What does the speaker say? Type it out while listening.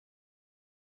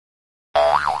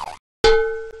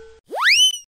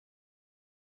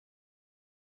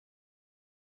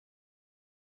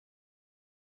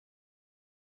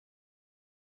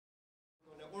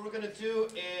what we're going to do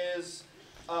is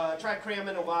try to cram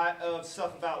in a lot of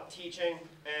stuff about teaching.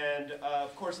 And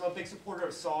of course, I'm a big supporter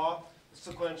of SAW, the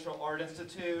Sequential Artists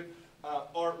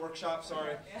Workshop,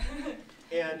 sorry.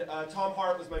 And Tom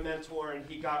Hart was my mentor, and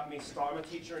he got me started. I'm a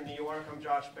teacher in New York. I'm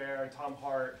Josh Baer, and Tom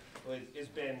Hart has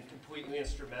been completely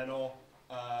instrumental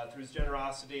through his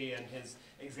generosity and his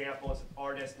example as an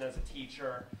artist and as a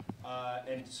teacher,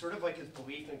 and sort of like his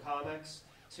belief in comics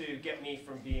to get me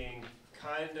from being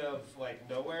kind of like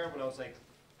nowhere when I was like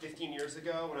 15 years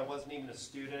ago, when I wasn't even a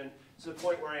student, to the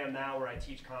point where I am now, where I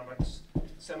teach comics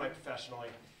semi-professionally.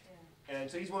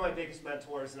 And so he's one of my biggest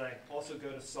mentors, and I also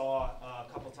go to SAW a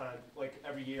couple times, like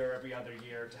every year, every other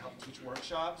year, to help teach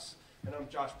workshops. And I'm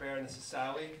Josh Baer, and this is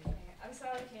Sally. I'm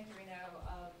Sally Cantirino.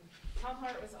 Tom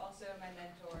Hart was also my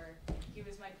mentor. He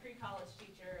was my pre-college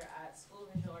teacher at School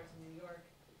of Visual Arts in New York.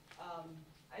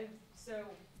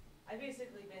 I've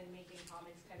basically been making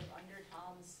comics kind of under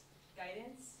Tom's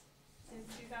guidance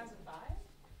since 2005.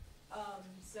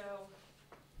 So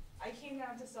I came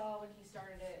down to SAW when he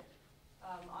started it.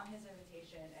 On his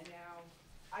invitation, and now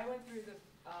I went through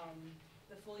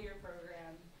the full year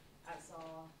program at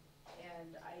SAW,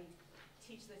 and I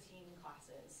teach the teen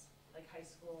classes, like high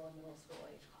school and middle school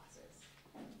age classes.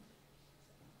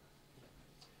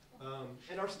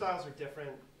 And our styles are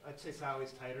different. I'd say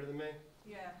Sally's tighter than me.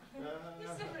 Yeah,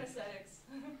 just different aesthetics.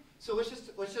 So let's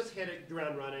just hit it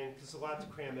ground running, because there's a lot to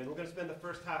cram in. We're going to spend the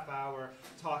first half hour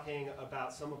talking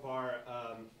about some of our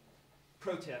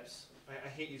pro tips. I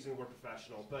hate using the word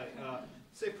professional, but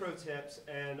say pro tips,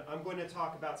 and I'm going to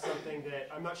talk about something that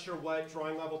I'm not sure what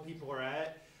drawing level people are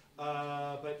at,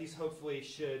 but these hopefully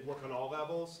should work on all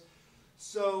levels.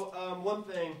 So one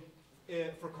thing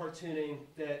for cartooning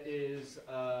that is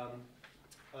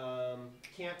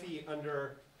can't be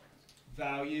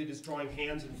undervalued is drawing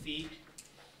hands and feet.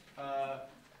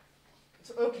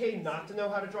 It's okay not to know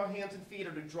how to draw hands and feet,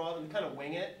 or to draw them, kind of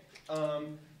wing it,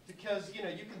 because you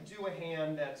can do a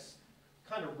hand that's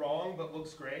kind of wrong but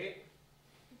looks great.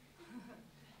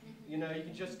 You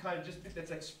can just kind of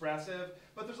that's expressive,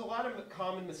 but there's a lot of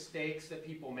common mistakes that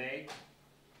people make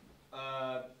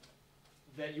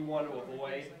that you want to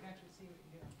avoid.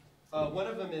 One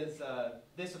of them is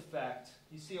this effect.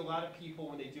 You see a lot of people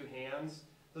when they do hands,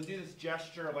 they'll do this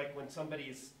gesture like when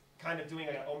somebody's kind of doing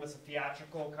almost a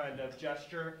theatrical kind of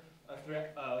gesture,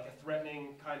 like a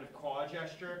threatening kind of claw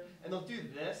gesture, and they'll do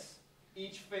this.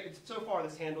 So far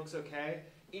this hand looks okay.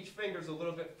 Each finger's a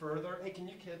little bit further. Hey, can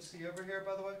you kids see over here,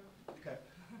 by the way? Okay.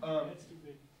 That's too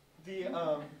big.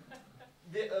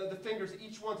 The fingers,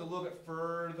 each one's a little bit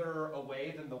further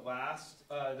away than the last.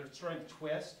 They're trying to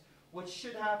twist. What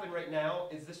should happen right now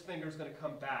is this finger's going to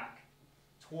come back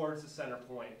towards the center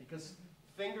point, because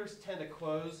fingers tend to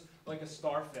close like a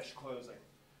starfish closing.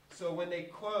 So when they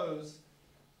close,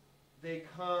 they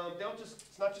come,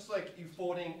 it's not just like you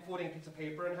folding a piece of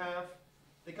paper in half.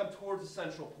 They come towards the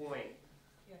central point.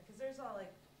 Yeah, because there's all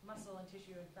like muscle and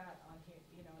tissue and fat on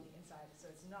here, on the inside. So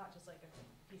it's not just like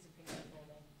a piece of paper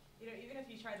folding. Even if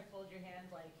you try to fold your hand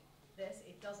like this,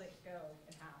 it doesn't go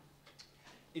in half.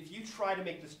 If you try to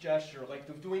make this gesture, like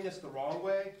doing this the wrong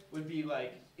way, would be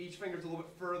like each finger's a little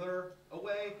bit further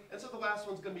away, and so the last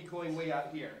one's going to be going way out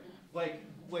here, like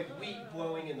wheat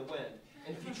blowing in the wind.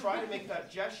 And if you try to make that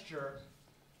gesture,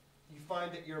 you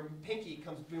find that your pinky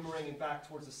comes boomeranging back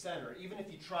towards the center. Even if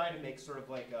you try to make sort of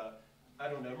like a, I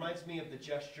don't know, it reminds me of the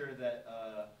gesture that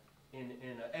in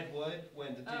Ed Wood,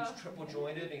 when the dude's triple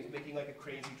jointed and he's making like a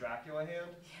crazy Dracula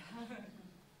hand.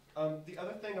 Yeah. The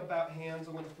other thing about hands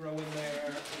I'm going to throw in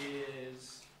there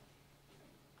is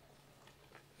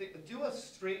you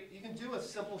can do a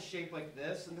simple shape like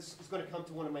this, and this is going to come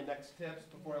to one of my next tips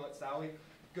before I let Sally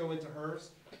go into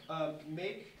hers.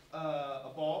 Make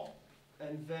a ball,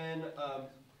 and then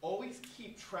always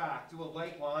keep track, do a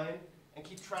light line, and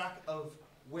keep track of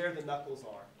where the knuckles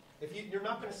are. If you're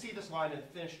not going to see this line in the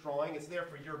finished drawing, it's there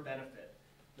for your benefit.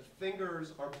 The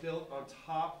fingers are built on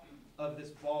top of this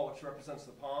ball, which represents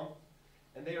the palm,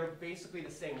 and they are basically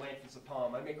the same length as the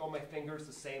palm. I make all my fingers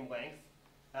the same length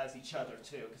as each other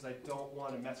too, because I don't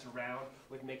want to mess around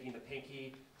with making the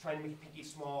pinky, trying to make the pinky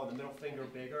small and the middle finger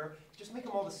bigger. Just make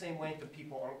them all the same length and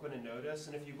people aren't going to notice.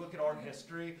 And if you look at art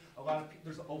history,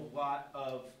 there's a lot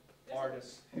of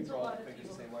artists who draw the fingers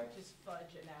the same length. Just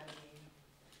fudge anatomy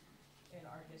in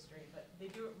art history, but they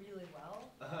do it really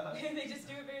well. And they just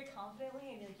do it very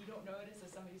confidently, and you don't notice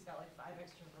that somebody's got like 5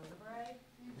 extra vertebrae.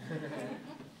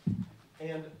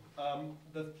 And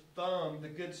the thumb, the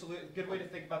good way to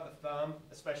think about the thumb,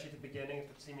 especially at the beginning, if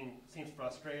it seems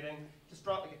frustrating, just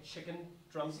drop like a chicken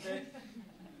drumstick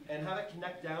and have it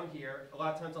connect down here. A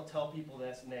lot of times I'll tell people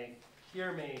this, and they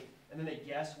hear me, and then they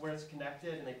guess where it's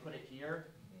connected, and they put it here.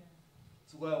 Yeah.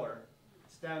 It's lower.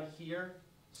 It's down here.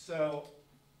 So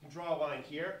you can draw a line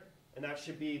here, and that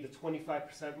should be the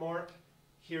 25% mark.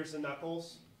 Here's the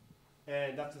knuckles,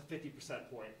 and that's a 50%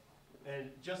 point.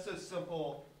 And just those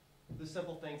simple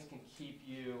things can keep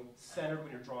you centered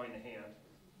when you're drawing the hand.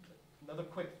 Another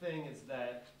quick thing is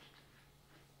that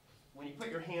when you put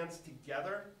your hands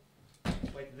together,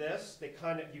 like this,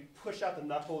 you push out the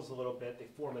knuckles a little bit, they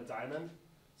form a diamond.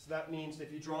 So that means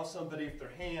if you draw somebody with their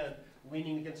hand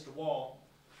leaning against a wall,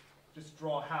 just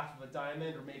draw half of a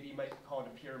diamond, or maybe you might call it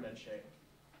a pyramid shape.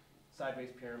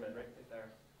 Sideways pyramid, right there.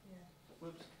 Yeah.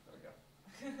 Whoops, there we go.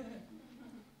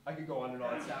 I could go on and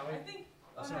on, Sally. I think,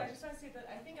 I just want to say that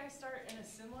I think I start in a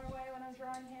similar way when I'm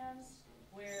drawing hands,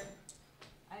 where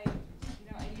I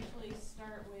usually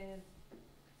start with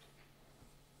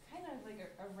kind of like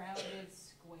a rounded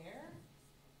square,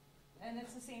 and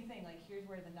it's the same thing. Like here's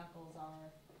where the knuckles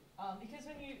are, because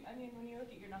when you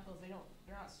look at your knuckles, they're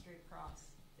not straight across.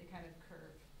 They kind of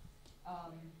curve.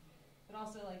 But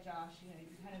also, like Josh, you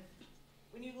kind of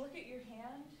when you look at your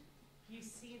hand, you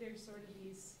see there's sort of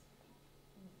these.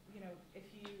 If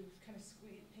you kind of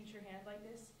pinch your hand like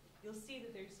this, you'll see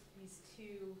that there's these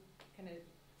two kind of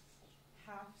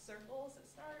half circles that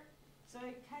start. So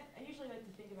I usually like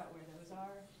to think about where those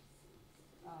are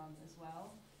as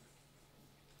well.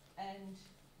 And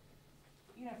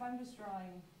if I'm just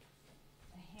drawing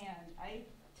a hand, I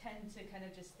tend to kind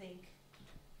of just think.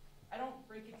 I don't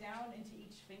break it down into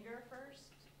each finger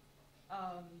first.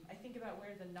 I think about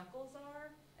where the knuckles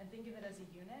are and think of it as a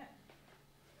unit.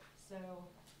 So.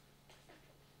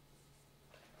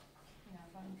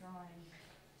 If I'm drawing a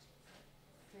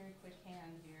very quick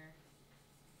hand here,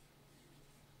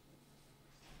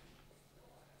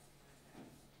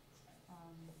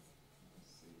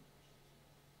 let's see.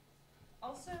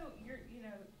 Also, your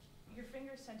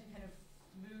fingers tend to kind of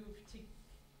move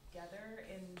together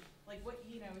in like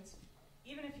it's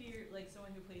even if you're like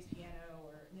someone who plays piano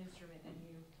or an instrument and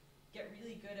you get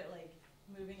really good at like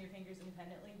moving your fingers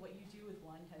independently, what you do with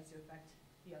one tends to affect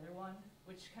the other one,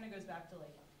 which kind of goes back to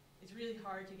like. It's really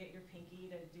hard to get your pinky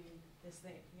to do this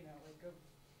thing, like go,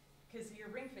 because your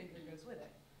ring finger goes with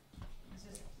it. It's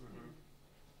just,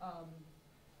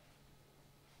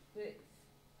 but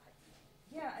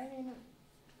yeah, you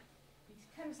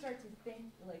kind of start to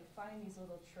think, like, find these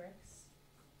little tricks.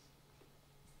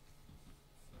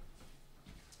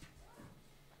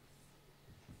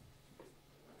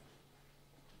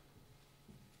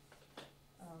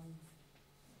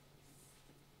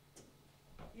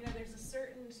 There's a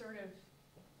certain sort of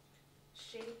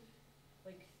shape,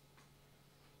 like,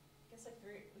 I guess like,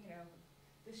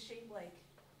 this shape like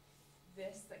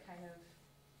this that kind of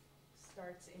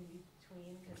starts in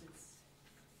between because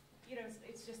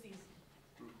it's just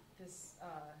this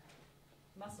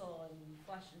muscle and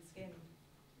flesh and skin,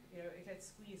 it gets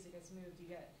squeezed, it gets moved, you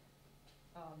get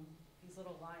these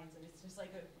little lines, and it's just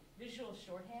like a visual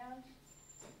shorthand.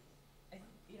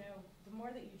 The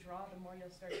more that you draw, the more you'll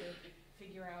start to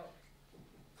figure out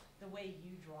the way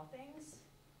you draw things,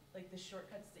 like the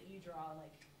shortcuts that you draw.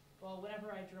 Like, well,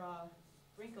 whenever I draw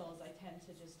wrinkles, I tend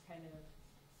to just kind of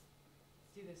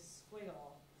do this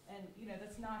squiggle, and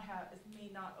that's not how it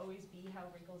may not always be how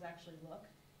wrinkles actually look,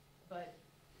 but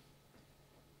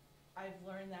I've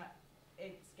learned that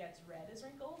it gets read as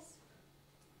wrinkles,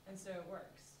 and so it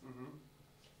works. Mm-hmm.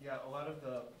 Yeah, a lot of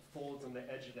the folds on the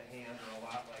edge of the hand are a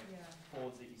lot like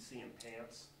folds that you see in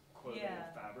pants, clothing,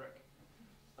 and fabric.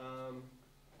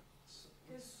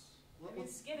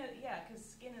 Because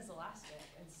skin is elastic,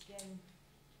 and skin.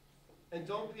 And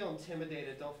don't feel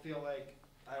intimidated. Don't feel like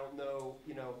I don't know.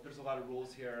 There's a lot of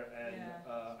rules here, and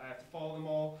I have to follow them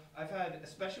all.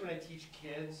 Especially when I teach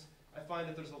kids, I find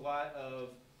that there's a lot of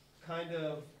kind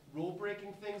of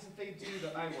rule-breaking things that they do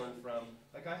that I learned from.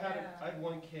 Like I had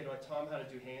one kid who I taught him how to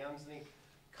do hands, and he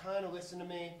kind of listened to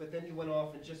me, but then he went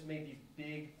off and just made these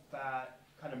big, fat,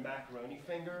 kind of macaroni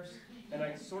fingers, and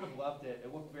I sort of loved it.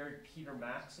 It looked very Peter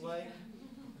Max-like,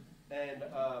 and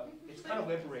it's kind of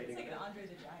liberating. It's like an Andre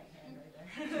the Giant hand right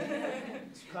there.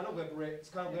 It's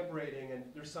kind of liberating, and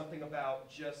there's something about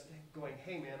just going,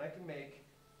 hey man, I can make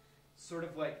sort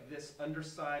of like this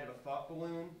underside of a thought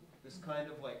balloon, this kind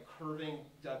of like curving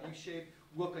W shape,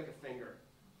 look like a finger,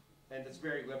 and it's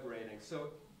very liberating. So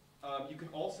you can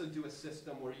also do a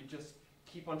system where you just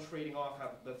keep on trading off,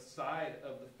 have the side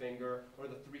of the finger or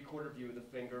the three-quarter view of the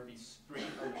finger be straight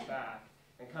on the back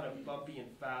and kind of bumpy and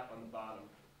fat on the bottom.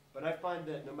 But I find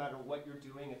that no matter what you're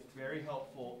doing, it's very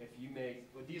helpful if you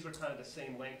these are kind of the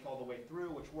same length all the way through,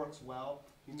 which works well.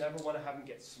 You never want to have them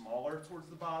get smaller towards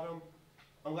the bottom,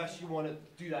 unless you want to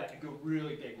do that and go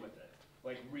really big with it.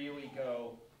 like really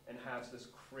go and has this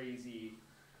crazy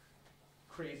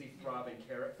throbbing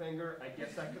carrot finger. I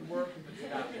guess that could work if it's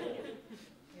that bold.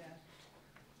 Yeah.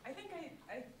 I think of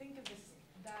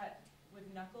that with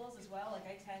knuckles as well. Like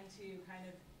I tend to kind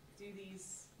of do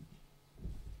these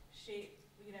shape,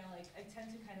 like I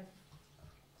tend to kind of,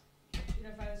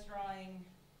 if I was drawing,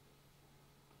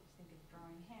 just think of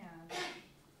drawing hands,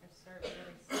 I'd start with what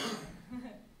I see.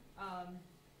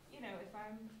 If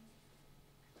I'm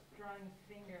drawing a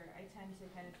finger, I tend to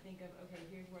kind of think of, okay,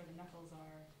 here's where the knuckles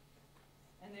are.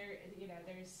 And it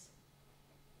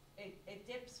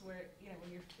dips where,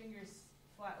 when your finger's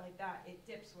flat like that, it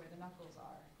dips where the knuckles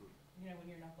are, when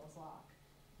your knuckles lock.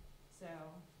 So,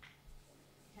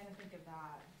 kind of think of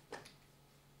that.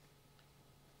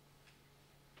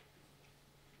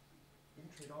 You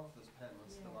can trade off this pen,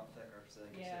 it's a lot thicker, so they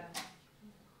can Yeah. see.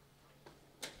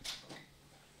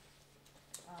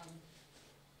 I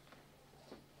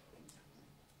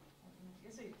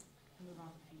guess we can move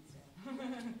on to feet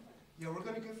soon. Yeah, we're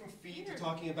going to go from feet to Feet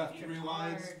talking about feet are through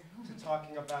lines, hard. to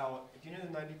talking about, do you know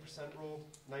the 90% rule,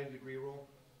 90-degree rule?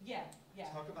 Yeah.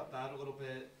 Talk about that a little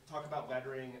bit, talk about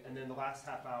lettering, and then the last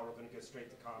half hour we're going to go straight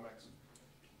to comics.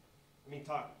 I mean,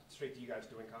 talk straight to you guys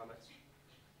doing comics.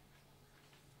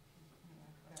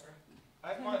 Whatever.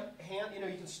 I want hand, you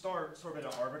can start sort of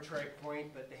at an arbitrary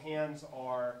point, but the hands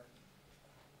are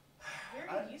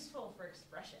Very useful for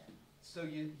expression. so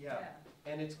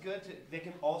and it's good to, they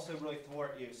can also really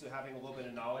thwart you, so having a little bit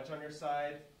of knowledge on your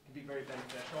side can be very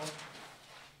beneficial.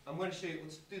 I'm going to show you,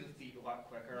 let's do the feet a lot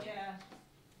quicker. Yeah.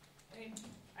 I mean,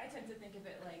 I tend to think of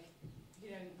it like, you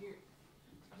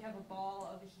have a ball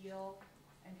of a heel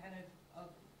and kind of a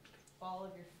ball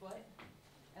of your foot,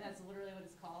 and that's literally what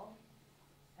it's called.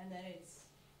 And then it's,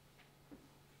 if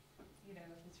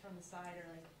it's from the side or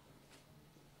like,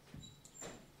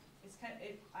 it's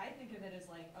I think of it as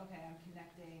like, okay, I'm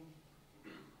connecting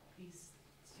these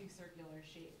two circular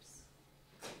shapes.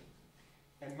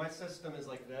 And my system is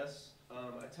like this.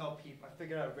 I tell people, I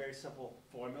figured out a very simple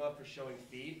formula for showing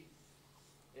feet.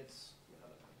 It's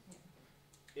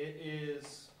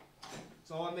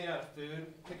all made out of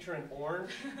food. Picture an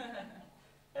orange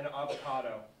and an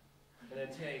avocado. And then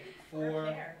take Or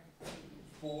a pear.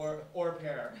 or a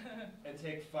pear. And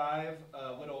take 5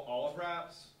 little olive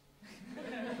wraps.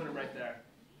 Put them right there.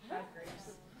 5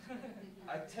 grapes.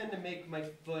 I tend to make my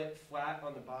foot flat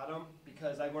on the bottom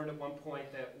because I learned at one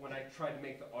point that when I tried to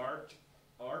make the arch.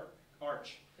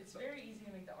 It's very easy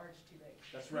to make the arch too big.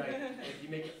 That's right. If you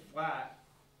make it flat,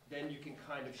 then you can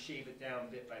kind of shave it down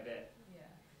bit by bit. Yeah.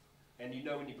 And you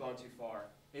know when you've gone too far.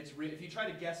 If you try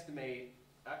to guesstimate,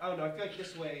 I don't know, I feel like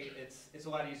this way it's a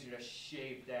lot easier to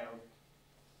shave down.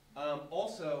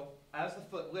 Also, as the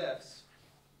foot lifts,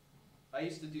 I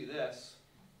used to do this,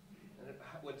 and it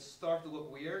would start to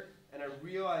look weird, and I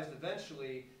realized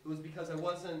eventually it was because I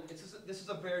wasn't, this is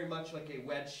a very much like a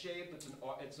wedge shape, it's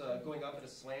going up at a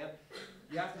slant.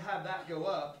 You have to have that go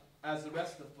up as the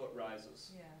rest of the foot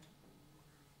rises. Yeah.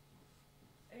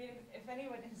 I mean, if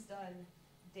anyone has done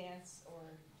dance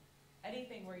or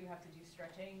anything where you have to do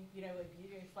stretching, like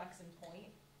you flex and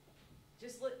point,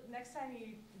 just next time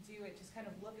you do it, just kind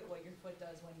of look at what your foot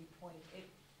does when you point. It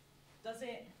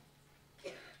doesn't,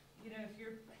 if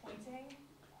you're pointing,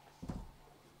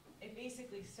 it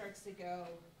basically starts to go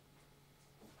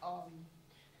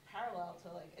parallel to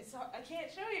like, I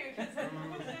can't show you because I'm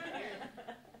almost down here.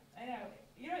 I know.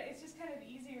 It's just kind of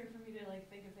easier for me to like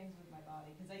think of things with my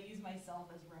body because I use myself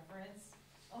as reference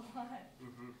a lot.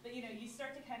 Mm-hmm. But you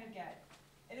start to kind of get,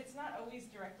 and it's not always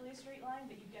directly a straight line,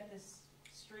 but you get this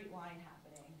straight line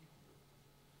happening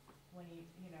when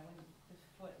when the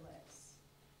foot lifts.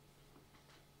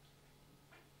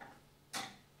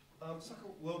 Let's talk a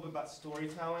little bit about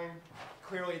storytelling.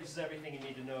 Clearly, this is everything you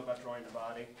need to know about drawing the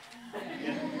body.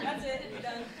 Yeah. That's it. You're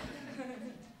done.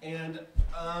 And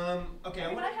okay.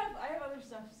 I have other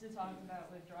stuff to talk about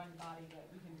with drawing the body, but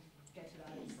we can get to that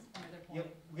at another point.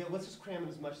 Yep. Let's just cram it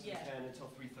as much as we Yeah. can until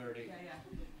 3:30. Yeah.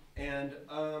 And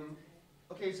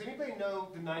okay, does anybody know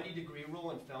the 90-degree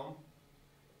rule in film?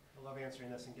 I love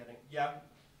answering this and getting Isn't it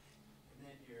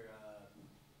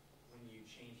when you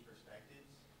change perspectives,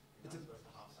 you're not supposed to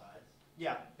hop sides?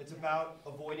 Yeah, it's about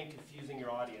avoiding confusing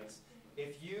your audience.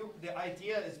 The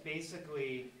idea is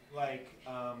basically like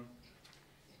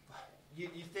you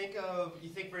think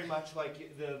very much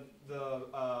like the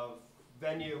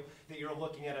venue that you're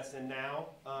looking at us in now.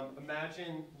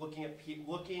 Imagine looking at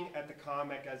the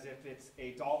comic as if it's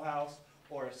a dollhouse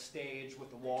or a stage with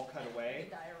the wall cut away.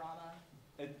 Diorama.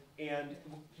 And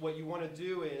what you want to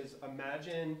do is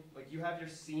imagine, like you have your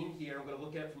scene here, I'm going to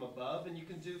look at it from above, and you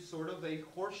can do sort of a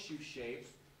horseshoe shape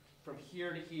from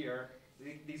here to here.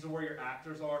 These are where your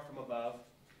actors are from above.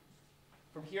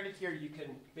 From here to here, you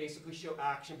can basically show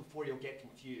action before you'll get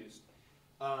confused.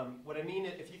 What I mean,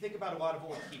 if you think about a lot of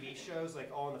old TV shows,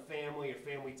 like All in the Family or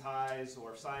Family Ties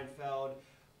or Seinfeld,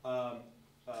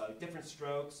 Different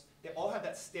Strokes, they all have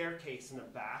that staircase in the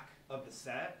back of the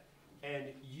set, and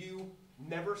you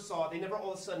never saw, they never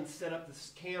all of a sudden set up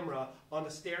this camera on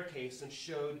the staircase and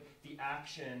showed the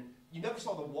action. You never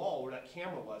saw the wall where that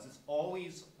camera was. It's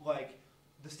always like,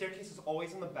 the staircase is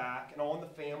always in the back, and All in the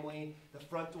Family, the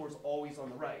front door is always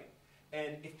on the right.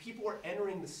 And if people are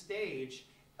entering the stage,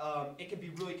 it can be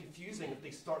really confusing if they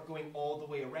start going all the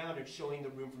way around and showing the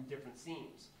room from different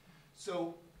scenes.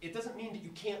 So it doesn't mean that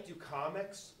you can't do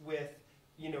comics with,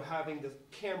 you know, having the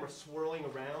camera swirling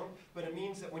around, but it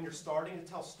means that when you're starting to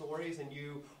tell stories and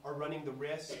you are running the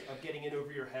risk of getting in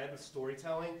over your head with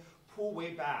storytelling, pull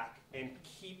way back and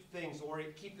keep things, or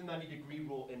keep the 90-degree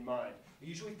rule in mind. I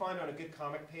usually find on a good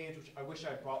comic page, which I wish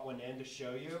I brought one in to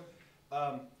show you,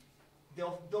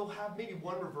 they'll have maybe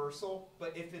one reversal,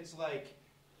 but if it's like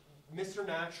Mr.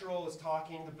 Natural is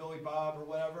talking to Billy Bob or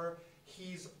whatever,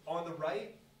 he's on the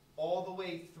right all the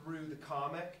way through the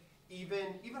comic.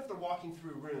 Even if they're walking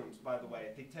through rooms, by the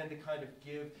way, they tend to kind of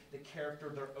give the character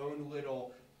their own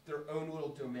little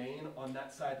domain on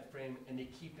that side of the frame, and they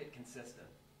keep it consistent.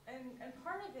 And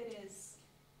part of it is,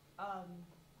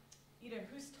 you know,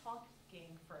 who's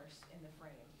talking first in the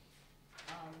frame.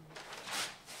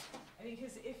 I mean,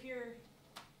 because if you're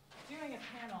doing a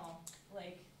panel,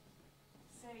 like,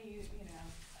 say you know,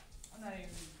 I'm not even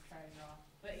trying to draw,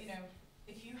 but you know,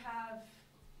 if you have,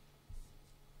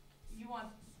 you want,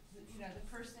 you know,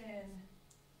 the person,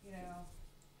 you know,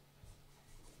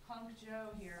 Punk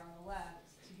Joe here on the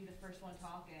left to be the first one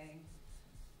talking,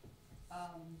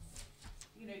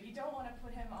 you know, you don't want to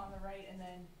put him on the right and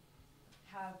then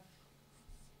have,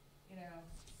 you know,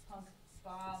 Punk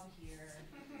Bob here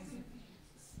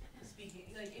speaking.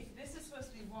 Like, if this is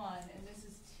supposed to be 1 and this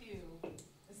is 2,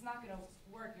 it's not going to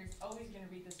work. You're always going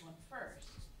to read this one first.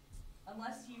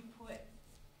 Unless you put,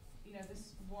 you know,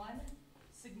 this 1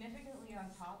 significantly on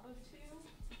top of 2,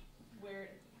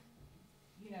 where,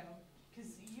 you know,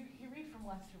 because you read from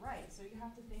left to right, so you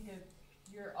have to think of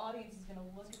your audience is going to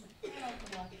look at the panel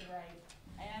from left to right,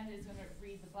 and is going to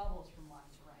read the bubbles from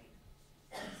left to right.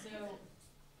 And so,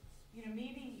 you know,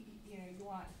 maybe, you know, you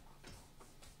want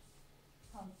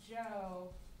Punk Joe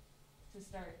to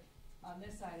start on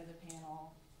this side of the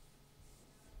panel,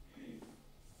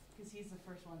 because he's the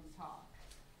first one to talk.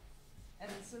 And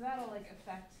so that'll, like,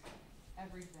 affect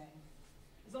everything.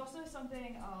 There's also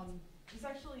something, it's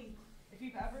actually, if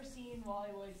you've ever seen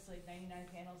Wally Wood's, like, 99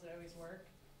 panels that always work,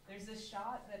 there's this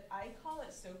shot that I call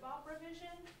it soap opera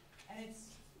vision, and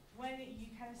it's when you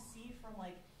kind of see from,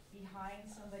 like, behind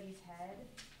somebody's head,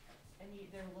 and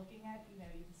they're looking at, you know,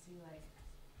 you can see, like,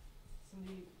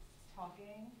 somebody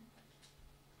talking,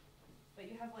 but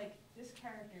you have, like, this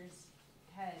character's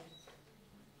head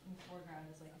in the foreground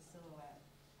is like a silhouette.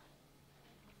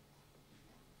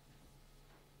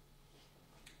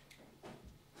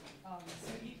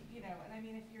 So you know, and I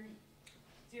mean, if you're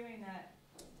doing that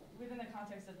within the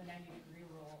context of the 90-degree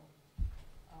rule,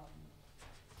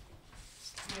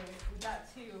 you know, with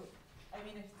that too, I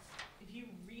mean, if you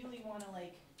really want to,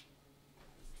 like,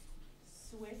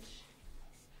 switch,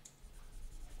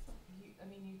 I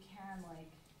mean, you can,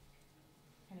 like,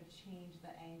 kind of change the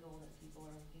angle that people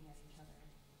are looking at each other.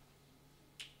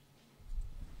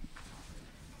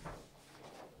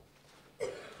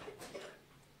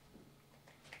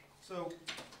 So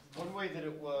one way that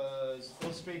it was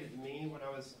illustrated to me when I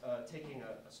was taking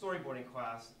a storyboarding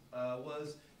class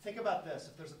was, think about this.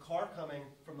 If there's a car coming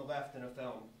from the left in a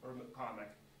film or a comic,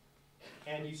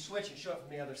 and you switch and show it from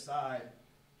the other side,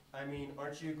 I mean,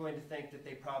 aren't you going to think that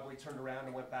they probably turned around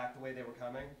and went back the way they were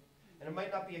coming? And it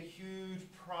might not be a huge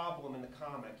problem in the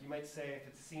comic. You might say if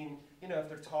it's a scene, you know, if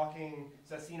they're talking, it's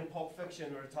that scene in Pulp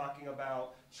Fiction where they're talking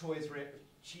about Choi's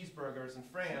cheeseburgers in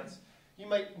France, you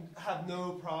might have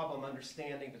no problem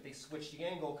understanding that they switched the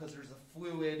angle because there's a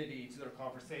fluidity to their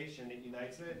conversation that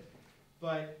unites it.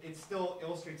 But it still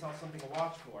illustrates how something to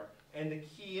watch for. And the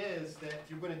key is that if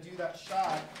you're going to do that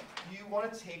shot, you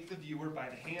want to take the viewer by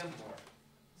the hand more.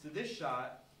 So this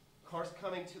shot, car's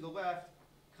coming to the left,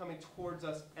 coming towards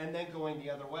us, and then going the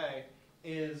other way,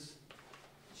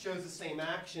 shows the same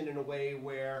action in a way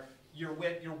where you're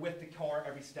with the car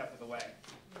every step of the way.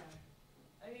 Yeah,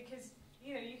 I mean, because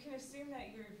you know, you can assume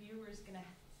that your viewer is going to,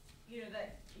 you know,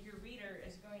 that your reader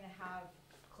is going to have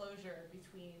closure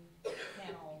between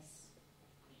panels,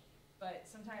 but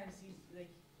sometimes you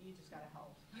just got to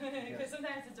help, because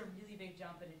sometimes it's a really big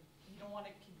jump, and you don't want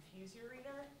to confuse your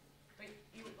reader. but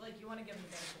you want to give them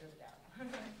the benefit of the doubt.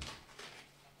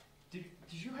 Did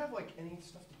you have like any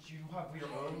stuff that you have your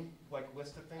own like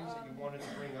list of things that you wanted to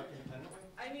bring up independently?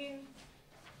 I mean,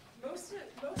 most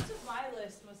of my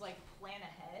list was like plan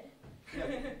ahead. Yeah.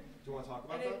 Do you want to talk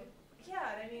about that?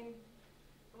 Yeah, I mean,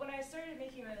 when I started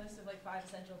making my list of like 5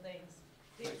 essential things,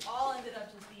 they all ended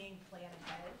up just being plan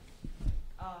ahead.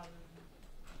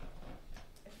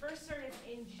 It first started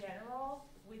in general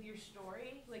with your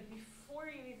story, like before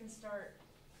you even start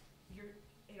your,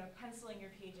 penciling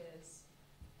your pages,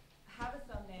 have a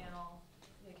thumbnail,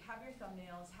 like have your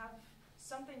thumbnails, have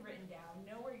something written down,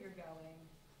 know where you're going.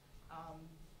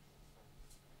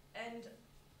 And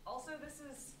also this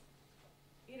is,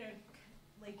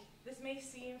 like this may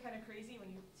seem kind of crazy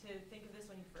to think of this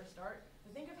when you first start,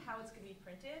 but think of how it's going to be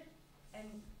printed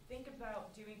and think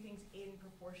about doing things in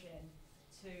proportion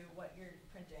to what you're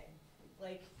printing.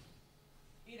 Like,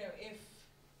 if,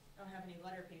 I don't have any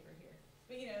letter paper here,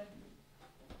 but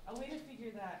a way to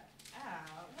figure that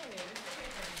out, hey, there's the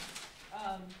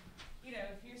paper.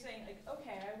 If you're saying like,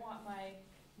 okay, I want my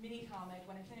mini comic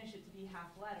when I finish it to be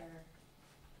half letter,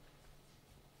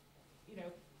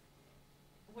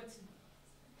 what's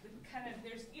the kind of,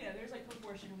 there's like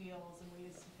proportion wheels and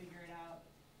ways to figure it out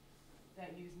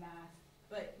that use math,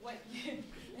 but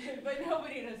but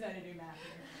nobody knows how to do math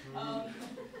here.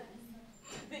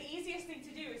 The easiest thing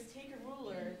to do is take a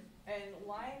ruler and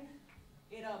line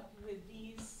it up with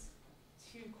these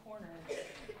 2 corners,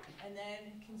 and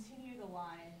then continue the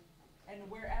line, and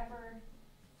wherever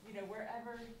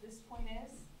this point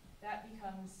is, that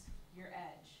becomes your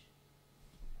edge.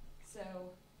 So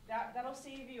that'll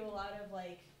save you a lot of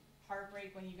like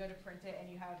heartbreak when you go to print it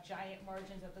and you have giant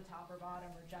margins at the top or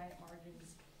bottom or giant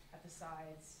margins at the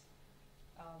sides.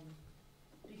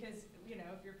 Because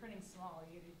if you're printing small,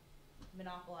 you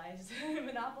monopolize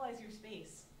your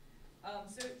space.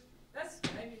 So that's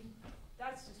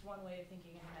just one way of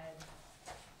thinking ahead.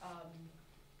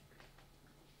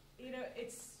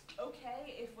 It's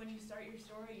okay if when you start your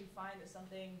story you find that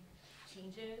something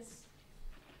changes.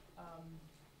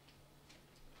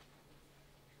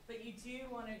 But you do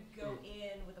want to go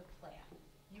in with a plan.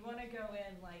 You want to go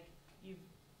in like you've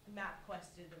map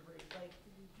quested the route. Like,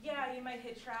 yeah, you might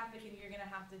hit traffic and you're going to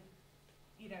have to,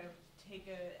 take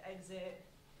a exit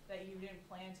that you didn't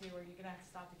plan to, or you're going to have to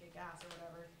stop to get gas or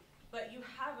whatever. But you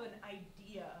have an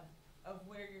idea of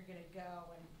where you're going to go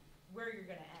and where you're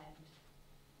going to end.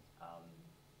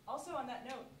 Also on that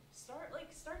note, start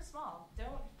small.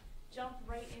 Don't jump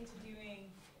right into doing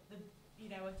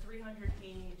a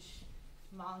 300-page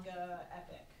manga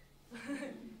epic.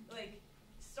 Like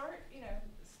start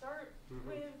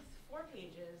with 4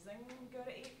 pages, then go to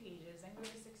 8 pages, then go to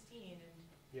 16. And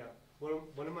yeah,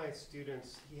 one of my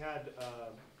students, he had,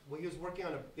 he was working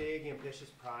on a big, ambitious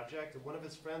project, and one of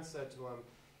his friends said to him,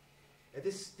 at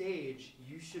this stage,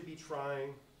 you should be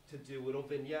trying to do little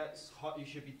vignettes, you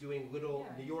should be doing little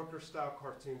New Yorker-style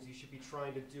cartoons, you should be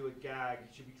trying to do a gag,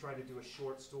 you should be trying to do a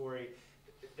short story,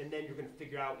 and then you're going to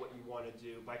figure out what you want to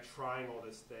do by trying all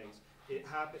these things. It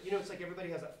happens, it's like everybody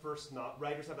has that first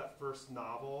writers have that first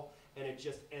novel, and it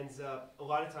just ends up, a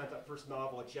lot of times that first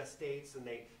novel, it gestates, and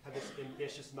they have this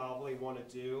ambitious novel they want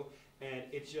to do, and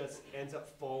it just ends up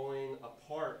falling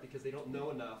apart because they don't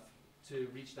know enough to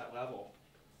reach that level.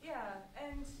 Yeah,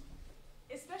 and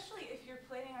especially if you're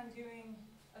planning on doing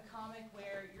a comic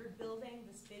where you're building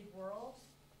this big world,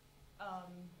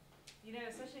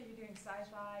 especially if you're doing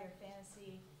sci-fi or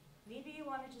fantasy, maybe you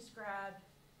want to just grab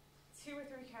 2 or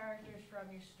 3 characters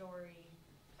from your story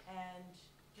and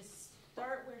just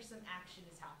start where some action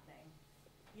is happening.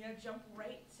 Jump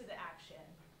right to the action.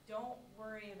 Don't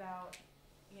worry about,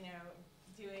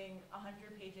 doing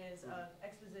 100 pages of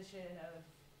exposition of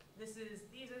these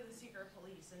are the secret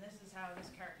police, and this is how this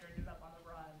character ended up on the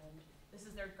run, and this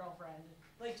is their girlfriend.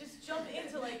 Like, just jump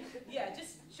into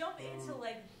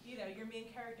your main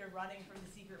character running from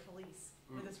the secret police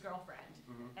with his girlfriend,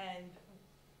 and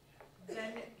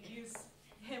then use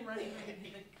him running from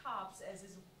the cops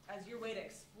as your way to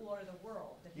explore the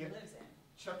world that he lives in.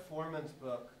 Chuck Foreman's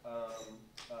book,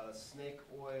 Snake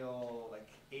Oil, like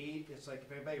 8. It's like,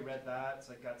 if anybody read that, it's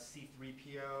like got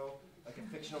C-3PO, like a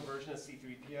fictional version of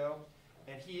C-3PO.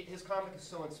 And his comic is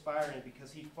so inspiring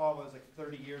because he follows like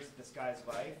 30 years of this guy's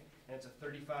life, and it's a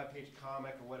 35-page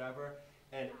comic or whatever,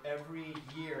 and every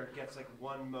year gets like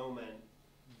one moment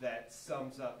that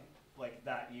sums up like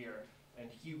that year. And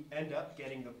you end up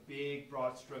getting the big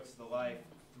broad strokes of the life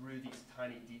through these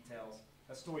tiny details.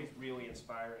 That story's really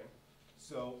inspiring.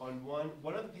 So on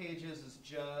one of the pages is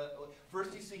just,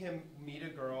 first you see him meet a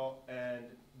girl, and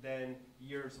then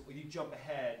you jump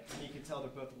ahead, and you can tell they're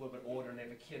both a little bit older, and they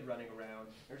have a kid running around.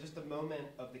 There's just a moment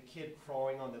of the kid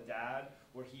crawling on the dad,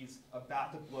 where he's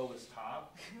about to blow his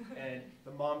top, and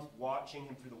the mom's watching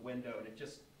him through the window, and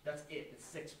that's it. It's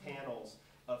 6 panels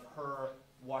of her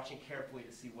watching carefully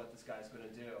to see what this guy's going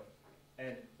to do.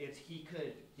 And he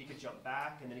could jump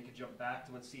back, and then he could jump back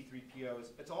to when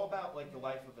C-3PO's. It's all about like the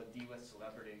life of a D-list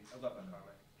celebrity. I love that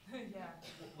comic. Yeah.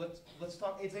 Let's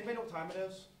talk. Does anybody know what time it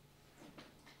is?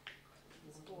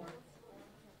 It's 4.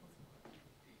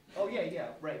 Oh yeah,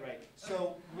 right.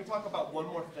 So we talk about one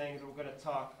more thing that we're going to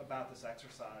talk about this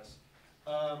exercise.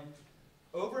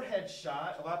 Overhead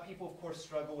shot. A lot of people, of course,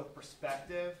 struggle with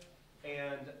perspective,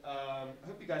 and I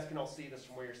hope you guys can all see this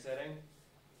from where you're sitting.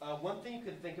 One thing you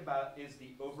could think about is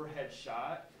the overhead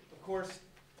shot. Of course,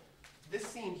 this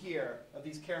scene here of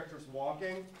these characters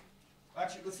walking.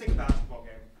 Actually, let's take a basketball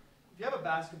game. If you have a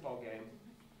basketball game,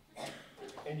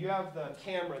 and you have the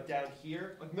camera down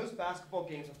here, like most basketball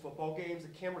games and football games, the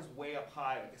camera's way up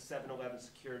high, like a 7-Eleven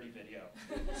security video.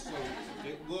 So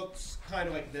it looks kind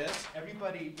of like this. You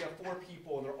have 4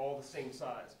 people, and they're all the same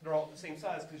size. They're all the same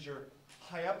size because you're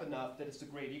high up enough that it's a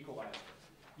great equalizer.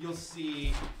 You'll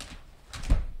see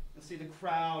the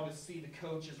crowd, you'll see the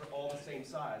coaches are all the same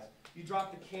size. You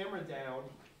drop the camera down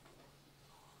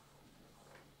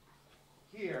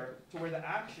here to where the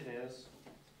action is.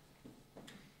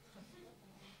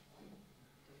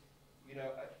 You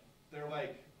know, they're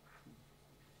like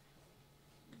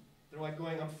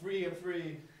going, I'm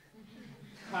free.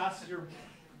 Pass your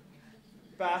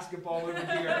basketball over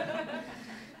here.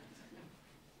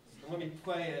 Let me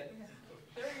play it.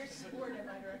 Throw your support in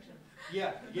my direction.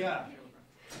 Yeah.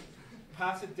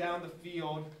 Pass it down the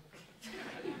field.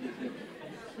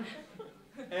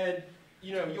 And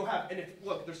you'll have,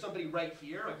 look, there's somebody right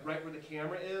here, like right where the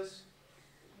camera is.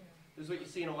 This is what you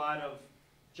see in a lot of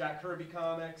Jack Kirby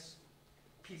comics.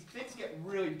 Things get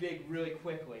really big really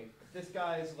quickly. This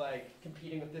guy's like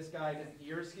competing with this guy, and his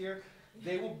ears here,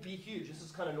 they will be huge. This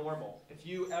is kind of normal. If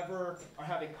you ever are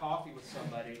having coffee with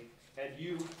somebody and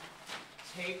you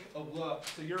take a look,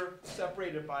 so you're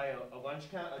separated by a lunch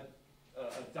counter,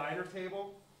 a diner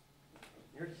table.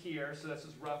 You're here, so this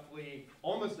is roughly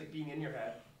almost like being in your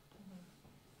head.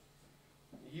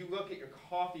 You look at your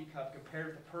coffee cup compared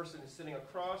to the person who's sitting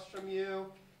across from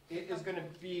you. It is going to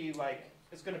be like,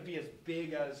 it's going to be as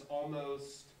big as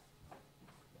almost,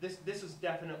 this is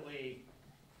definitely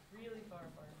Really far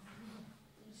apart.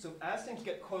 So as things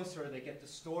get closer, they get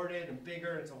distorted and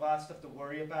bigger. It's a lot of stuff to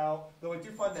worry about. Though I do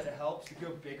find that it helps to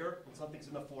go bigger when something's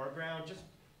in the foreground. Just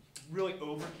really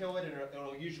overkill it, and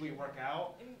it'll usually work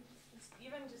out. And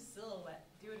even just silhouette.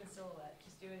 Do it in silhouette.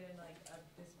 Just do it in like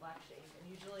this black shape.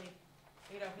 And usually,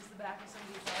 if it's the back of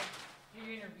somebody's head, you're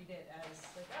going to read it as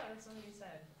like, oh, that's something you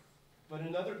said. But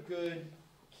another good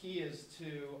key is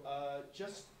to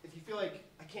just, if you feel like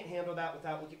I can't handle that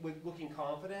without looking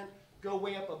confident, go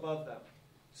way up above them.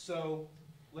 So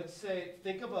let's say,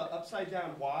 think of an upside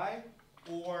down Y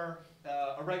or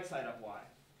a right side up Y.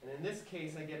 And in this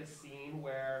case, I get a scene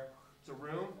where it's a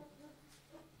room,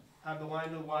 have the line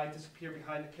of the Y disappear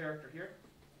behind the character here.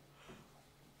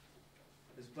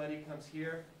 His buddy comes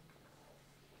here.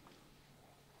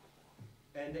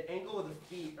 And the angle of the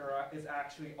feet is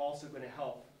actually also going to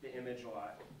help the image a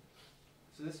lot.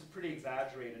 So this is pretty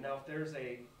exaggerated. Now if there's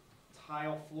a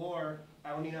tile floor,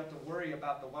 I don't even have to worry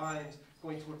about the lines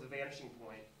going towards the vanishing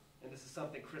point. And this is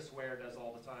something Chris Ware does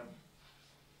all the time.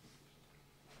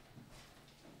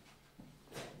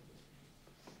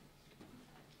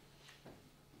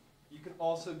 You can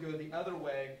also go the other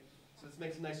way. So this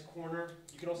makes a nice corner.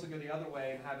 You can also go the other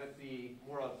way and have it be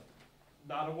more of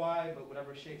not a Y, but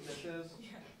whatever shape this is. Yeah.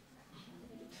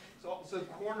 So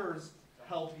corners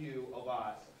help you a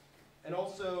lot. And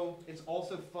also, it's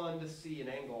also fun to see an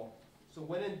angle. So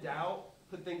when in doubt,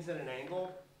 put things at an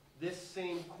angle. This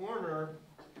same corner,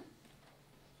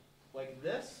 like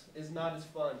this, is not as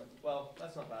fun. Well,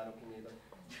 that's not bad looking either.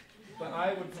 But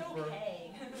I would prefer,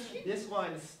 okay. this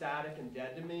line is static and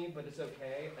dead to me, but it's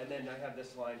okay. And then I have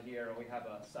this line here, and we have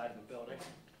a side of the building.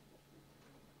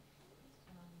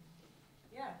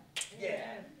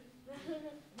 Yeah.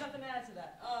 Nothing to add to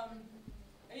that.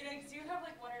 Do you have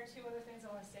like one or two other things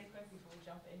I want to say quick before we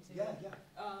jump into? Yeah.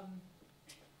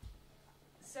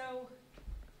 So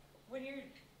when you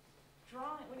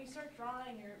start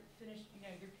drawing your finished,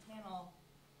 your panel,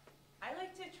 I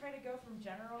like to try to go from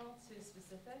general to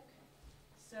specific.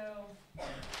 So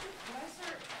when I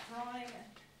start drawing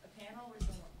a panel with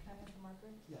some kind of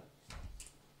marker, Yeah.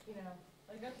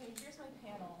 like okay, here's my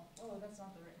panel. Oh, that's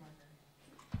not the right marker.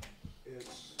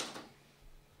 It's,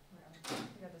 Where are we?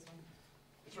 I got this one.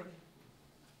 it's right,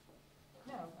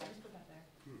 No, I just put that there.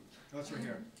 oh, it's right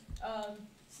here.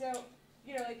 So,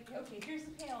 you know, like, okay, here's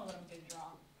the panel that I'm gonna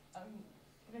draw. I'm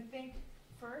gonna think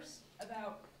first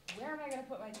about where am I gonna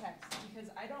put my text, because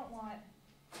I don't want,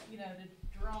 you know, to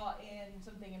draw in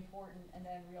something important and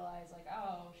then realize like,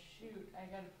 oh shoot, I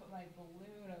gotta put my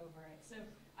balloon over it. So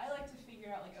I like to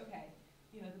figure out like, okay,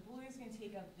 you know, the balloon's gonna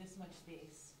take up this much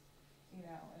space, you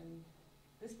know, and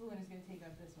this balloon is gonna take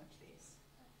up this much space.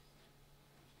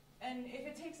 And if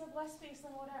it takes up less space,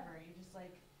 then whatever, you just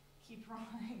like keep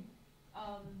drawing.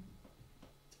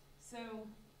 So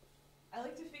I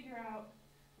like to figure out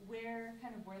where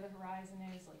the horizon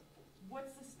is, like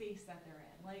what's the space that they're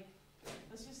in. Like,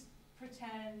 let's just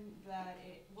pretend that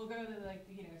we'll go to like,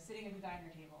 you know, sitting at the diner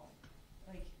table.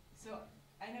 Like, so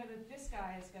I know that this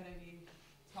guy is gonna be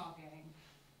talking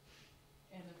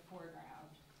in the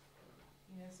foreground.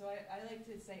 You know, so I like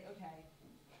to say, okay,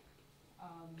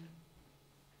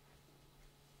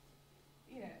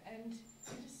 you know, and you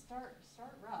just start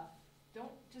rough.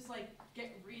 Don't just like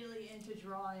get really into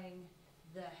drawing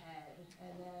the head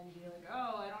and then be like,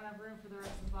 oh, I don't have room for the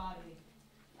rest of the body.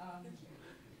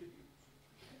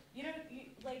 You know,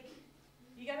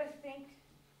 you gotta think,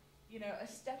 you know, a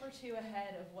step or two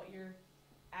ahead of what you're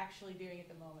actually doing at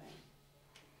the moment.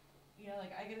 You know,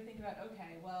 like I gotta think about,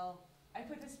 okay, well, I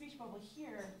put the speech bubble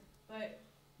here, but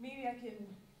maybe I can,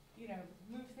 you know,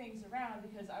 move things around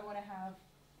because I want to have,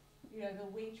 you know, the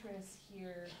waitress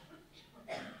here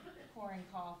pouring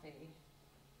coffee.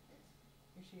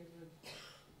 Here she is with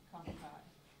coffee pot.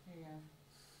 Here you go.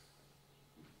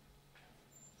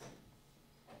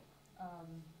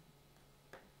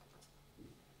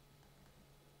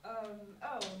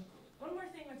 Oh, one more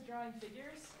thing with drawing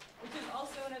figures, which is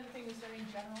also another thing with starting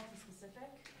general to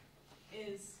specific,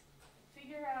 is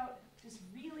figure out just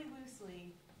really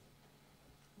loosely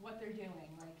what they're doing.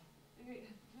 Like,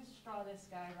 just draw this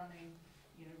guy running,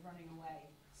 you know, running away.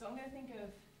 So I'm gonna think of,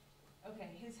 okay,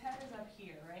 his head is up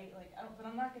here, right? Like, but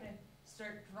I'm not gonna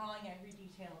start drawing every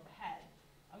detail of the head.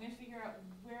 I'm gonna figure out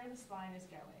where the spine is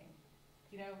going,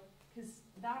 you know, because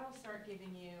that'll start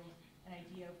giving you an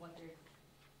idea of what the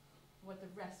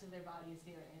rest of their body is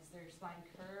doing. Is their spine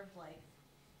curved like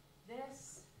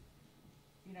this?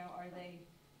 You know, are they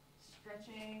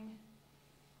stretching?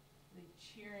 Are they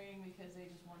cheering because they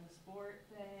just won the sport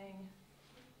thing?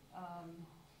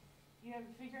 You know,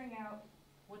 figuring out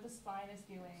what the spine is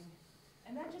doing,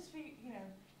 and then just you know,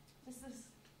 just this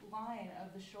line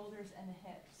of the shoulders and the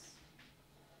hips.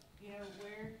 You know,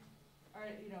 where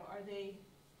are they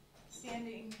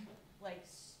standing like,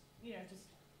 you know, just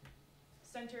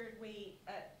centered weight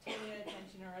at totally at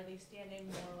attention, or are they standing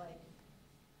more like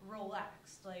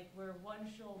relaxed, like where one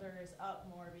shoulder is up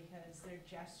more because they're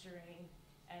gesturing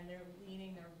and they're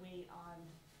leaning their weight on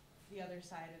the other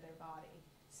side of their body.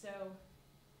 So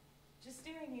just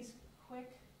doing these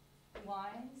quick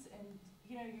lines, and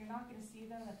you know, you're not going to see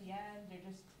them at the end,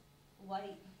 they're just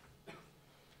light.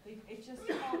 It just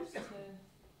helps to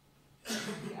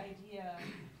the idea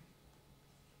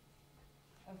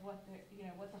of what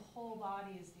what the whole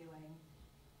body is doing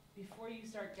before you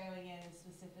start going in and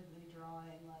specifically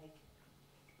drawing, like,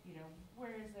 you know,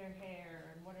 where is their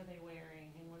hair and what are they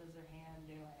wearing and what is their hand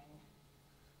doing.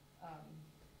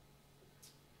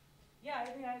 Yeah,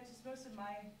 I mean, most of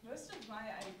my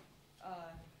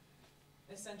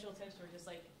essential tips were just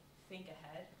like think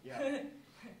ahead. Yeah.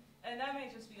 And that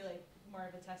may just be like more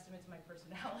of a testament to my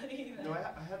personality. No, I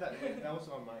had that. That was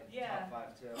on my top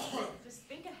 5 too. Just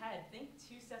think ahead. Think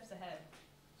 2 steps ahead.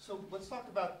 So let's talk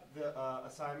about the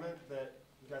assignment that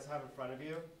you guys have in front of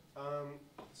you.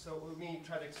 So let me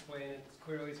try to explain it as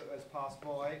clearly as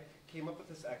possible. I came up with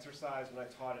this exercise when I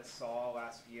taught at SAW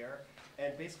last year,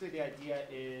 and basically the idea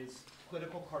is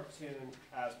political cartoon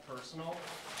as personal.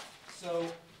 So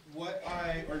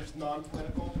or just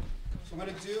non-political. So what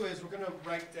I'm going to do is we're going to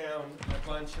write down a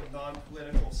bunch of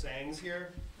non-political sayings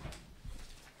here.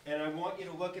 And I want you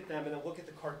to look at them and then look at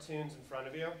the cartoons in front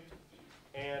of you.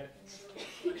 And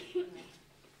by the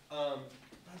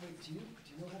way, do you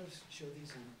know how to show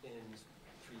these in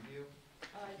preview?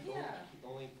 Yeah. You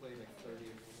only play like 30 of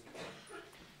them.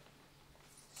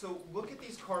 So look at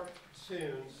these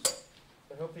cartoons.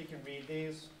 I hope you can read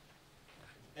these.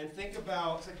 And think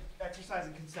about, it's like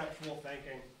exercising conceptual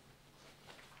thinking.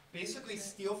 Basically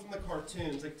steal from the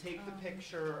cartoons, like take the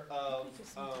picture of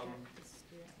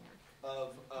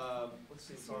let's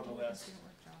see, it's on the list.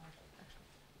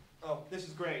 Oh, this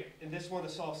is great. And this one, the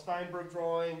Saul Steinberg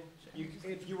drawing,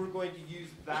 if you were going to use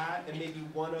that and maybe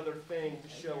one other thing to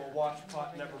show a watch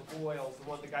pot never boils, the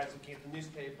one the guy's looking at the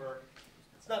newspaper,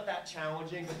 It's not that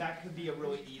challenging, but that could be a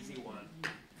really easy one.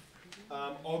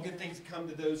 All good things come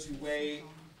to those who wait.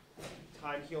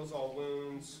 Time heals all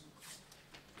wounds.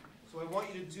 So what I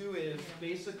want you to do is,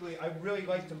 basically, I really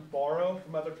like to borrow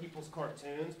from other people's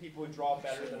cartoons, people who draw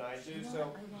better than I do.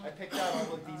 So I picked out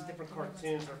all of these different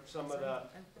cartoons are some of the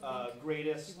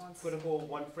greatest political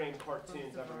one-frame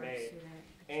cartoons ever made.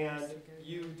 And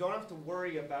you don't have to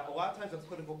worry about, a lot of times with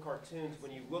political cartoons,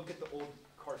 when you look at the old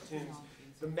cartoons,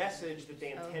 the message that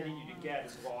they intended you to get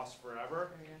is lost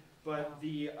forever. But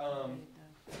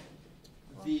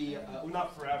well,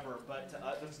 not forever, but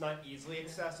it's not easily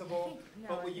accessible.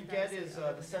 But what you get is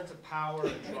the sense of power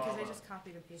and drama.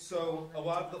 So a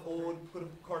lot of the old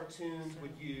political cartoons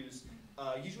would use,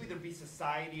 usually there'd be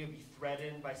society would be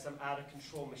threatened by some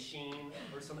out-of-control machine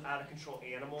or some out-of-control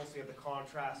animal. So you have the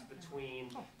contrast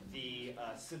between the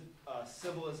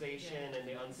civilization and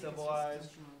the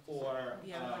uncivilized, or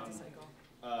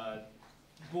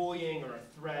bullying or a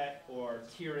threat or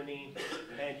tyranny,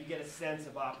 and you get a sense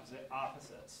of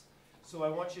opposites. So what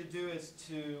I want you to do is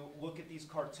to look at these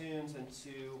cartoons and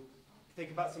to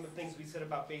think about some of the things we said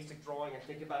about basic drawing and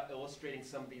think about illustrating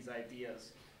some of these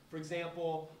ideas. For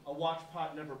example, a watch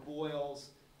pot never boils.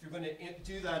 If you're going to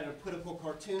do that in a political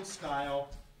cartoon style,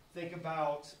 think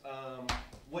about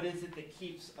what is it that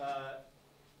keeps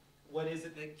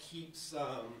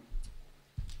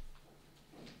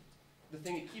the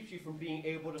thing that keeps you from being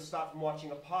able to stop from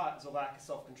watching a pot is a lack of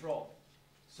self-control.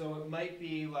 So it might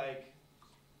be like,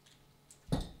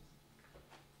 you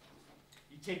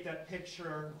take that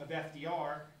picture of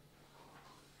FDR.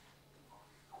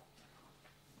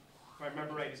 If I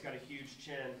remember right, he's got a huge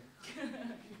chin.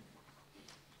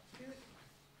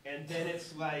 And then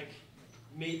it's like,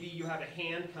 maybe you have a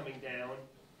hand coming down.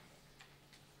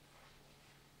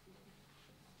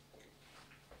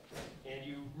 And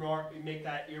you make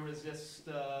that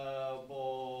irresistible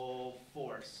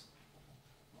force.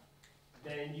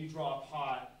 Then you draw a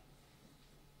pot.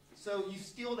 So you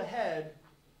steal the head,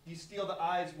 you steal the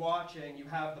eyes watching, you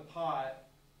have the pot.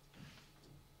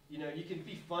 You know, you can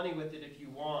be funny with it if you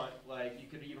want. Like, you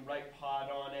could even write pot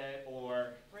on it,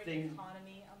 or write thing,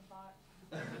 economy on pot.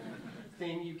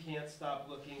 thing you can't stop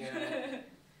looking at.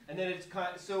 And then it's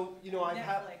kind of, so, you know, I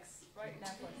have... Netflix. Write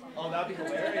Netflix on Oh, that'd be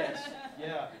hilarious.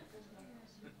 Yeah.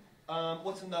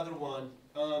 What's another one?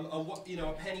 You know,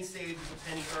 a penny saved is a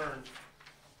penny earned.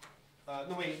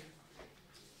 No, wait.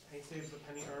 Penny saved is a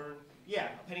penny earned. Yeah,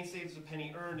 a penny saved is a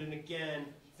penny earned. And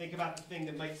again, think about the thing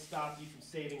that might stop you from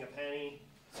saving a penny.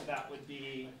 So that would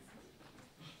be...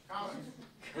 College.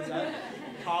 What's that?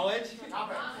 College?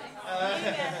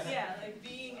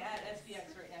 Being at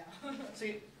SPX right now.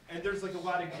 See, and there's like a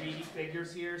lot of greedy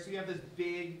figures here. So you have this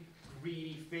big...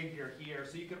 greedy figure here.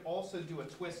 So you could also do a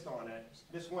twist on it.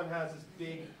 This one has this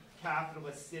big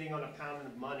capitalist sitting on a pound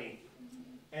of money.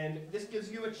 And this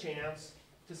gives you a chance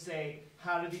to say,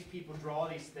 how do these people draw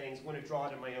these things? I want to draw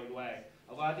it in my own way.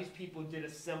 A lot of these people did a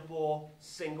simple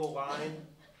single line.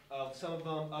 Some of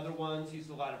them, other ones, used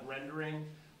a lot of rendering.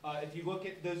 If you look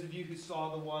at those of you who saw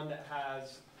the one that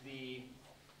has the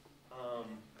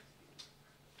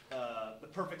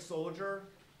Perfect Soldier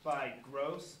by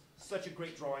Gross, such a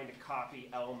great drawing to copy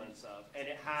elements of. And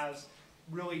it has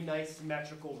really nice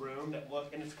symmetrical room that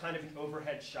look, and it's kind of an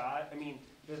overhead shot. I mean,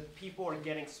 the people are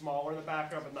getting smaller in the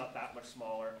background, but not that much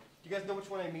smaller. Do you guys know which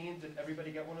one I mean? Did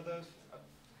everybody get one of those?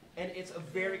 And it's a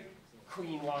very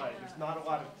clean line. There's not a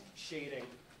lot of shading.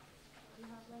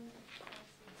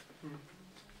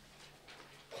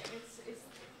 It's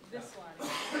this one.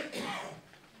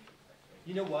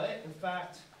 You know what? In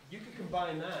fact, you could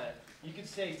combine that. You could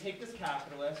say, take this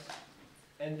capitalist,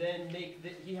 and then make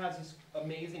he has this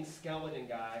amazing skeleton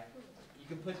guy. You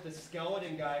could put the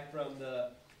skeleton guy from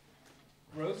the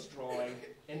gross drawing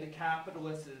in the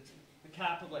capitalist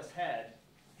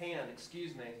hand,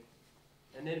 excuse me.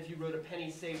 And then if you wrote a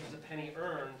penny saved is a penny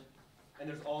earned, and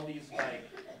there's all these like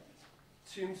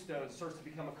tombstones, starts to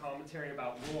become a commentary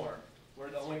about war, where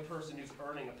the only person who's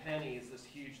earning a penny is this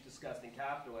huge, disgusting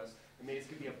capitalist. I mean, this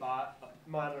could be a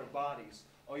monitor of bodies.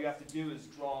 All you have to do is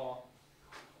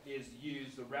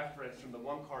use the reference from the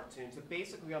one cartoon. So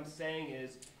basically what I'm saying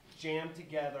is jam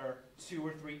together 2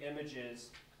 or 3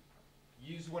 images,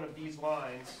 use one of these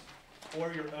lines,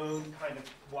 or your own kind of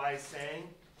wise saying,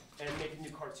 and make a new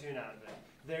cartoon out of it.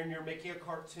 Then you're making a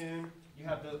cartoon, you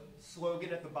have the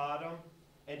slogan at the bottom,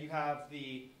 and you have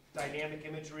the dynamic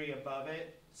imagery above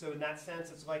it. So in that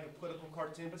sense, it's like a political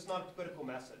cartoon, but it's not a political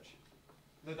message.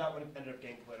 Though that would ended up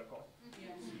getting political.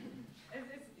 Yeah. I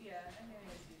mean,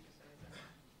 it's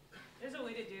there's a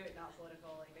way to do it not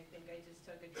political. Like, I think I just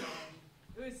took a drawing.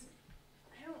 It was,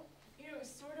 it was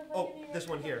sort of like this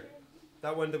one here.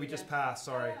 That one that we just passed,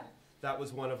 sorry. Yeah. That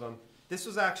was one of them. This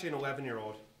was actually an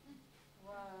 11-year-old.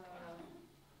 Wow.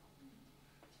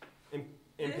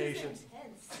 Impatient. This is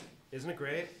intense. Isn't it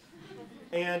great?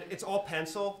 And it's all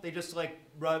pencil. They just like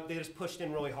they just pushed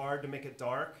in really hard to make it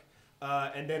dark.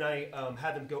 And then I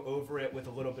had them go over it with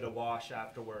a little bit of wash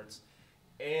afterwards.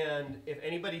 And if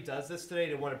anybody does this today,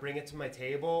 they want to bring it to my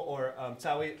table, or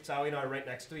Sally and I are right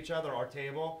next to each other, our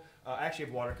table. I actually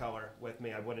have watercolor with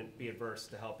me. I wouldn't be adverse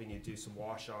to helping you do some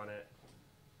wash on it.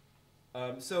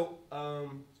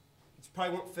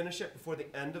 Probably won't finish it before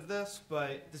the end of this,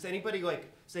 but does anybody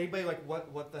like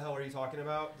what the hell are you talking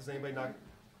about? Does anybody not?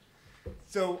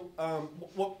 So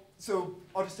so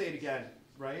I'll just say it again,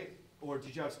 right? Or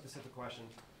did you have a specific question?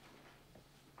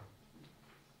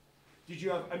 Did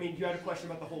you have? I mean, you had a question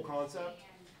about the whole concept.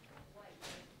 What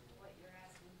you're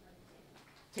asking for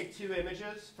to do. Take 2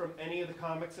 images from any of the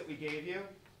comics that we gave you,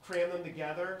 cram them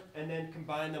together, and then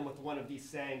combine them with one of these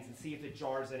sayings and see if it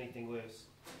jars anything loose.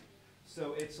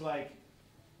 So it's like,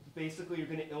 basically you're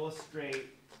going to illustrate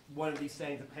one of these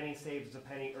sayings: a penny saved is a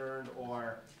penny earned,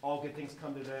 or all good things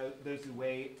come to those who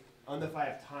wait. I don't know if I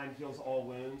have time heals all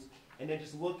wounds. And then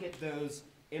just look at those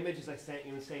images I sent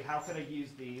you and say, how could I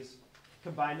use these,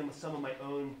 combine them with some of my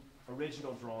own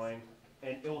original drawing,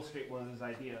 and illustrate one of those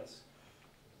ideas.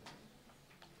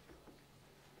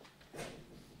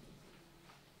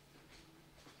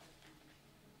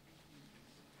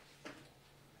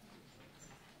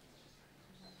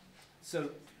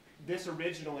 So this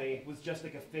originally was just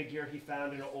like a figure he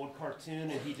found in an old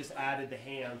cartoon, and he just added the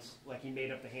hands, like he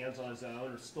made up the hands on his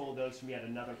own, or stole those from yet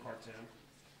another cartoon.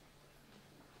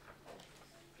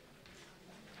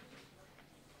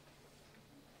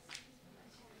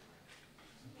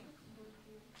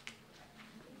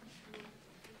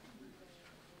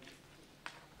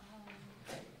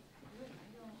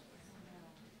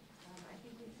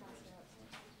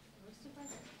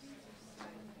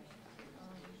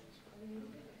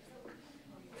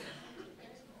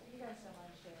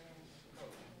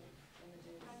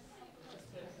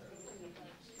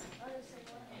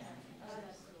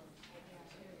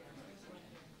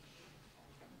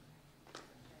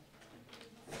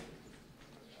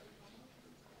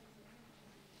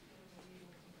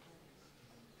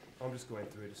 I'm just going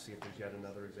through to see if there's yet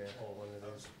another example of one of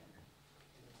those.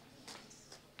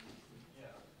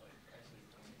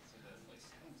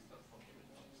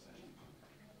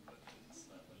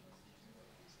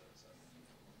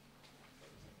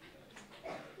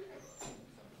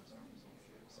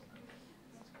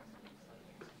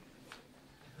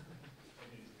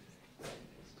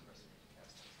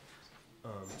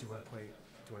 Do you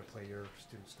want to play your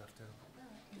student stuff too?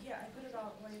 Yeah, I put it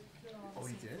all, put it all in Oh,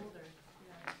 the you same did? folder.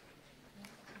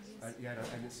 Yeah. Yeah,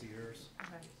 I didn't see yours.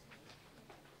 Okay.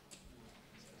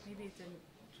 Maybe it didn't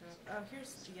show up. Oh,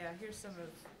 here's some of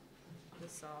the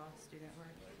SAW student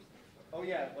work. Oh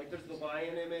yeah, like there's the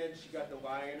lion image. You got the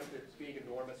lion with its big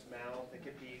enormous mouth. It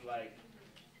could be like,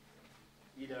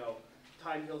 you know,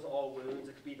 time heals all wounds.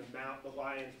 It could be the mouth. The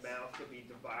lion's mouth could be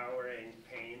devouring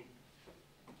pain.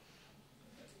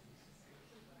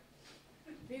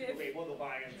 Label the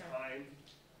lion's time.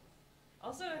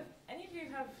 Also, if any of you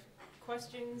have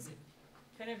questions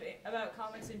kind of about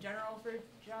comics in general for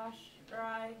Josh or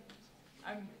I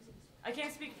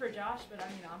can't speak for Josh, but I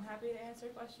mean, I'm happy to answer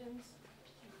questions.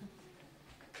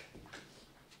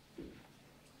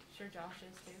 Sure Josh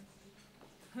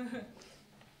is too.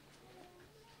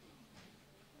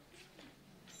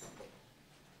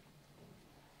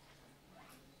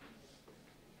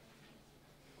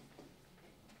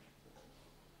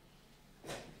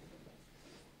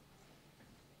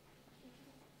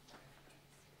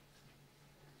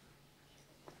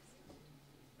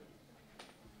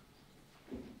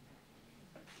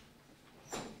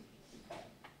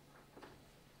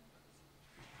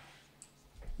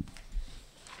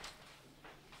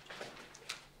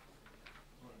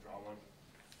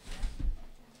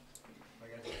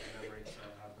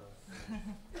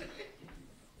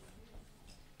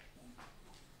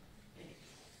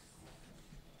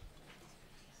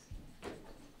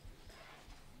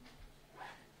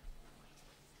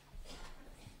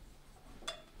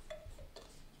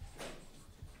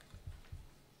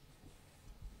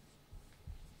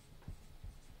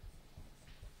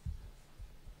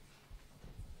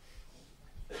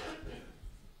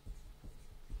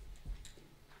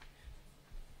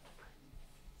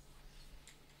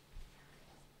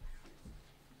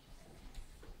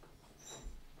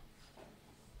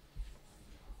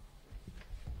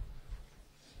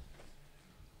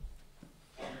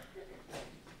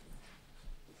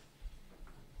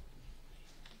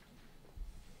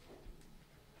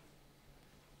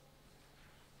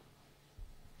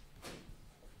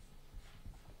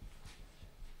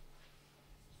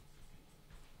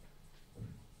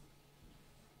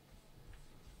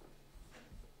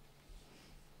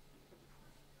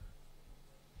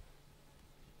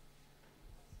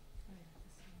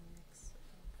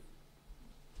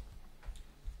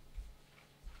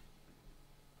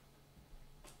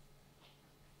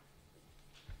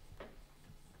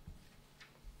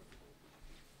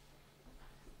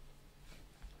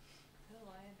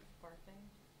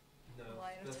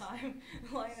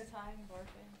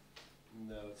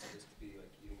 it's supposed to be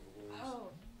like eating balloons.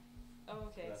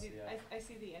 Oh, okay. That's the app. I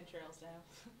see the entrails now.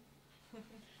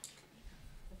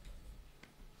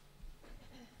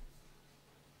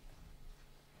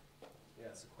 Yeah,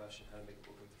 it's a question how to make it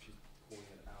look like she's pulling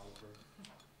it out of her.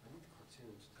 I need the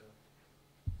cartoons too.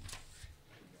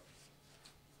 There you go.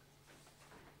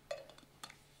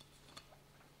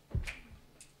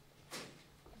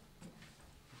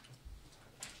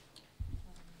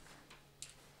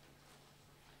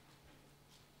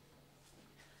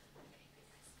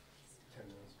 10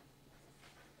 minutes.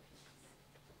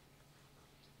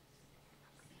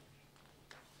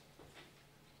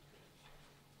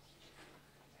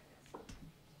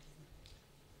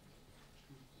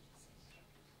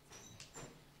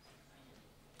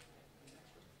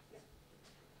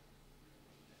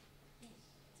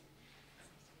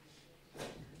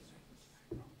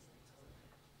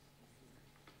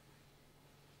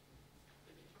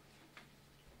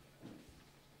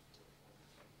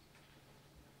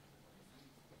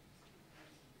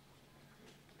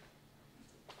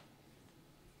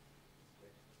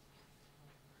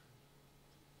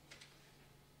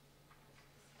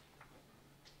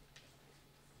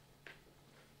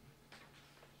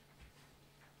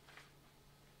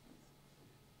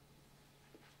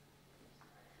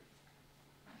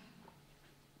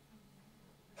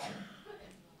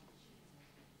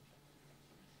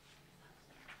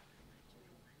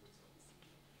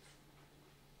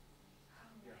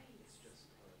 Yeah, it's just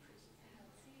Tracy.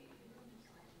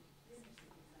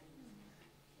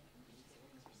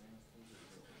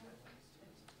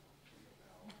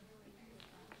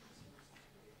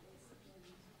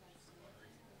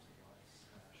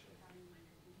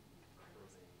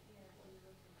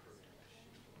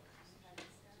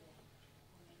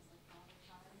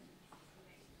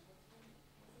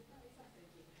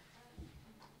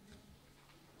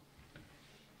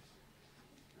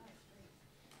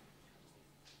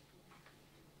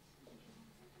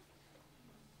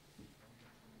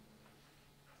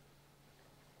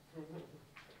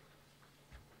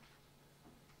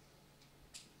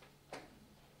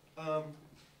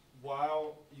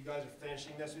 While you guys are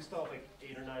finishing this, we still have like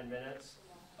 8 or 9 minutes.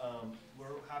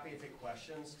 We're happy to take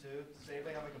questions too. Does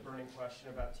anybody have like a burning question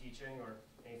about teaching or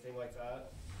anything like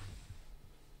that?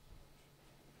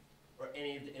 Or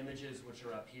any of the images which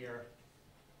are up here?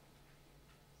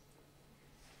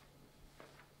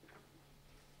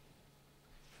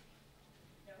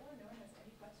 No one has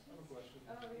any questions? I have a question.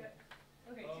 Oh,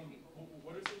 yeah. Okay, two people.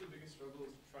 What are some of the biggest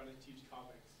struggles trying to teach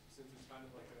comics, since it's kind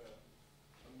of like a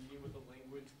medium with a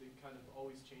language that kind of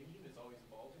always changing, it's always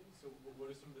evolving? So what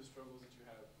are some of the struggles that you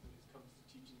have when it comes to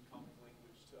teaching comic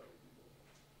language to other people?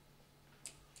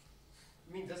 I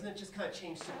mean, doesn't it just kind of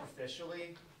change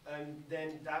superficially? And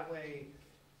then that way,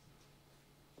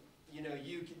 you know,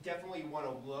 you definitely want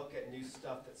to look at new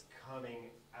stuff that's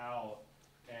coming out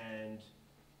and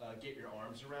get your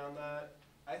arms around that.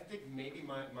 I think maybe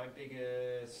my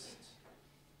biggest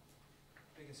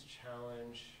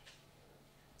challenge,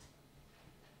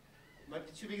 my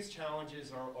two biggest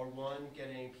challenges are one,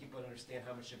 getting people to understand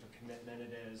how much of a commitment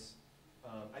it is.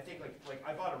 I think like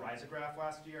I bought a risograph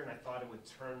last year and I thought it would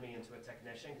turn me into a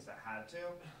technician because I had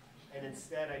to. And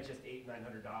instead I just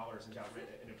 $800-900 and got rid of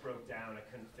it, and it broke down, I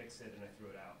couldn't fix it, and I threw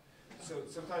it out. So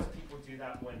sometimes people do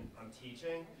that when I'm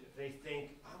teaching. They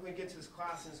think, oh, I'm gonna get to this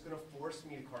class and it's gonna force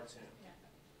me to cartoon. Yeah.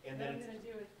 And then then I'm gonna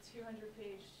do a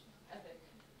 200-page epic.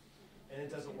 and it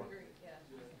doesn't work. Yeah.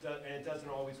 And it doesn't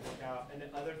always work out. And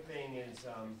the other thing is,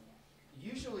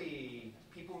 usually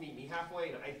people meet me halfway,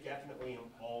 and I definitely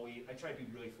am always, I try to be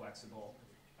really flexible.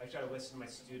 I try to listen to my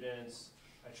students.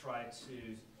 I try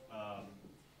to,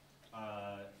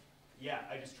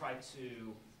 I just try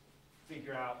to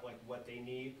figure out like what they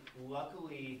need.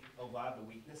 Luckily, a lot of the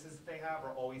weaknesses that they have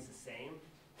are always the same.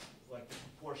 Like the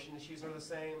proportion issues are the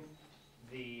same.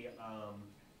 The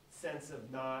sense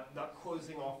of not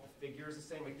closing off the figures the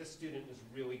same. Like this student was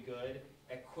really good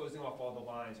at closing off all the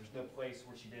lines. There's no place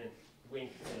where she didn't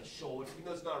wink the shoulder. Even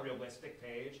though it's not a realistic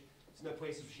page, there's no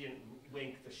place where she didn't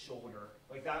wink the shoulder.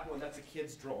 Like that one, that's a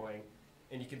kid's drawing.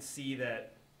 And you can see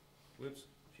that, whoops,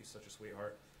 she's such a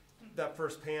sweetheart. That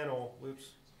first panel,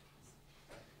 whoops.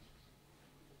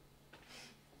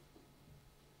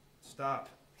 Stop.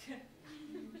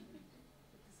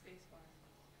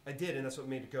 I did, and that's what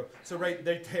made it go. So right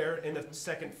there in the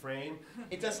second frame,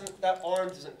 it doesn't, that arm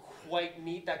doesn't quite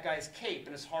meet that guy's cape,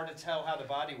 and it's hard to tell how the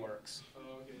body works.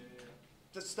 Oh, okay, yeah.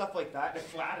 Just stuff like that, and it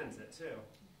flattens it too.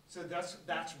 So that's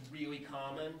really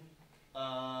common.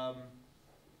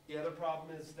 The other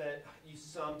problem is that you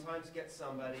sometimes get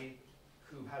somebody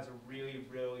who has a really,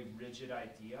 really rigid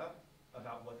idea,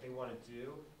 about what they want to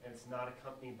do, and it's not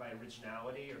accompanied by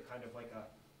originality or kind of like a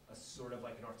sort of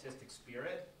like an artistic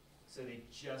spirit. So they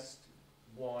just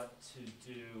want to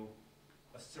do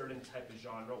a certain type of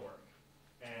genre work.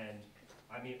 And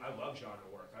I mean, I love genre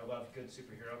work. I love good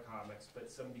superhero comics, but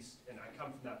some of these, and I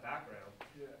come from that background,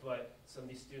 but some of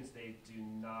these students, they do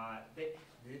not, they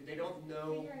don't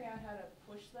know. Figuring out how to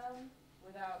push them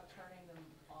without turning them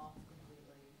off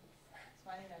completely. It's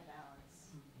finding that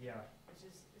balance. Yeah. Which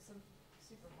is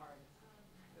super hard.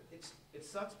 It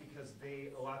sucks because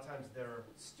a lot of times they're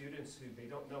students who they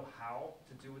don't know how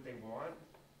to do what they want,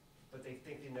 but they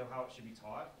think they know how it should be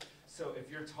taught. So if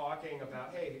you're talking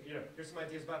about, hey, here's some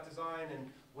ideas about design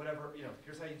and whatever,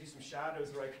 here's how you do some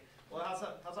shadows, they're like, well, how's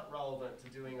that relevant to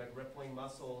doing like rippling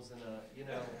muscles and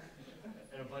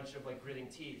and a bunch of like gritting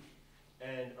teeth?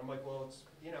 And I'm like, well, it's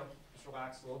just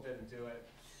relax a little bit and do it.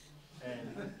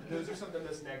 And those are some of the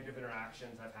most negative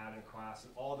interactions I've had in class, and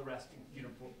all the rest,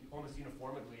 almost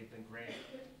uniformly, have been great.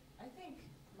 I think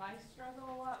my struggle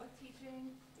a lot with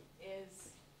teaching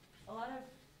is a lot of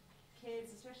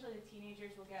kids, especially the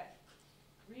teenagers, will get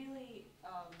really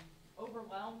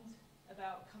overwhelmed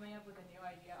about coming up with a new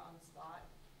idea on the spot.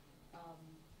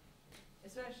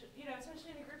 Especially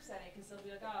in a group setting, because they'll be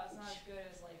like, oh, it's not as good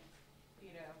as like,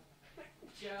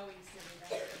 Joey sitting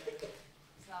next to me.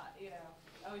 It's not,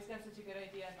 oh, he's got such a good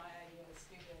idea and my idea is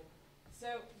stupid.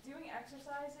 So doing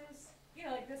exercises,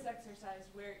 like this exercise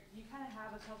where you kind of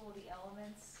have a couple of the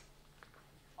elements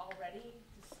already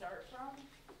to start from,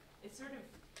 it sort of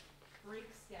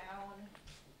breaks down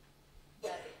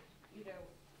that,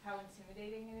 how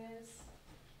intimidating it is.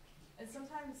 And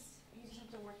sometimes you just have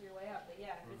to work your way up. But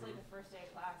yeah, if it's like the first day of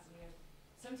class and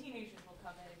some teenagers will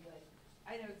come in and be like,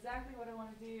 I know exactly what I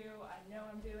want to do, I know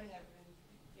what I'm doing, I've been,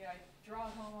 I draw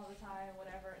at home all the time,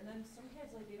 whatever. And then some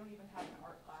kids, like, they don't even have an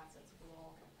art class at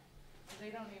school. So they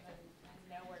don't even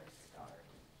know where to start.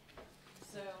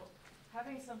 So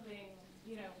having something,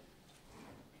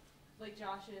 like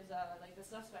Josh's, like the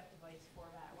suspect device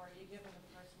format, where you give them the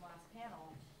first and last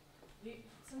panel,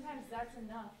 sometimes that's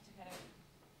enough to kind of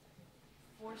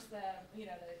force them,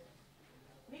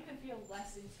 to make them feel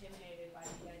less intimidated by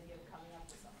the idea of coming up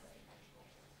with something.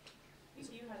 I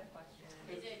think you had a question.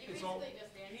 You did. You basically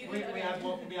just answered.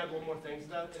 We add one more thing to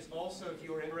that. It's also, if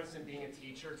you are interested in being a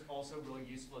teacher, it's also really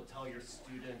useful to tell your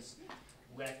students,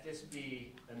 let this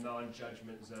be a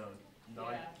non-judgment zone.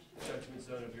 Non-judgment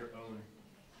zone of your own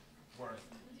worth.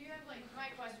 Do you have, like, my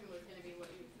question was going to be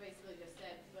what you basically just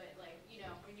said, but, like,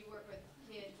 when you work with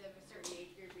kids of a certain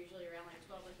age group, usually around, like,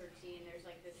 12 or 13, there's,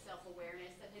 like, this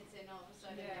self-awareness that hits in all of a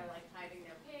sudden. They're, like, hiding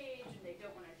their page, and they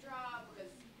don't want to draw because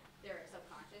they're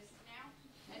subconscious now.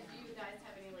 And do you guys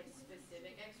have any, like,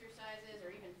 specific exercises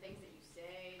or even things that you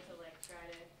say to, like, try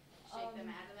to shake them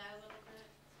out of that a little bit?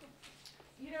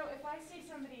 If I see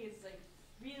somebody is, like,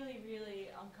 really, really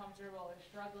uncomfortable or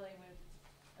struggling with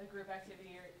a group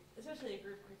activity or especially a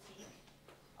group critique,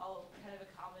 I'll kind of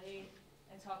accommodate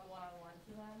and talk one-on-one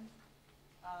to them.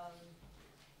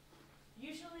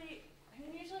 Usually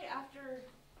after,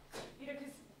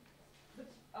 because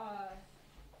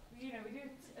we do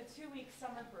a 2-week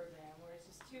summer program where it's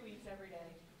just 2 weeks every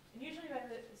day. And usually by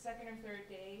the second or third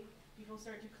day, people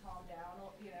start to calm down,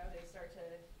 they start to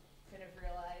kind of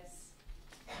realize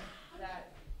that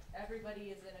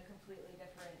everybody is in a completely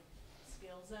different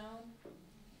skill zone.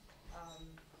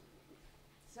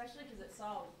 Especially because it's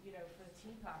all, for the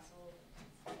teen class, we'll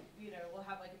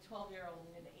have like a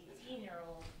 12-year-old and an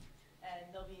 18-year-old,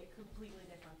 and they'll be at completely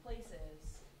different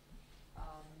places.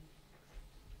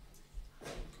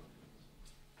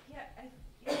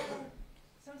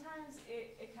 Sometimes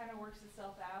it kind of works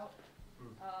itself out.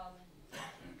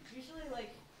 Usually,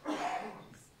 like,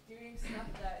 doing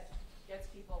stuff that gets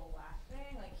people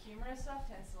laughing, like humorous stuff,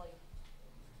 tends to like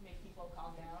make people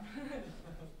calm down.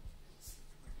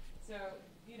 So,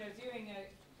 doing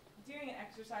an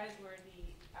exercise where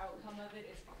the outcome of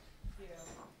it is,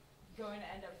 going to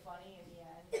end up funny in the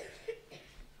end,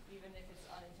 even if it's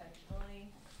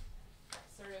unintentionally,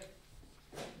 sort of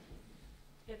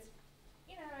gets,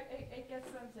 it gets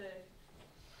them to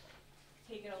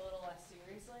take it a little less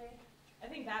seriously. I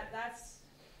think that's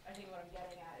what I'm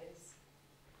getting at is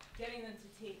getting them to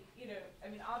take,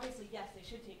 obviously, yes, they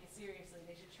should take it seriously.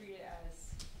 They should treat it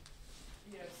as,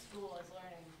 school as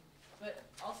learning. But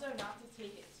also not to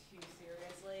take it too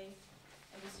seriously,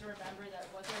 and just to remember that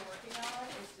what they're working on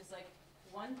is just like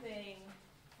one thing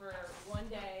for one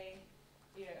day,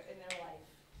 in their life.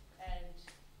 And,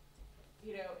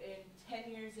 in 10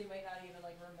 years, they might not even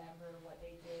like remember what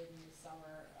they did in the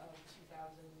summer of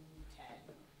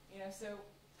 2010. So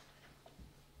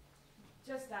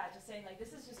just that, just saying like,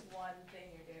 this is just one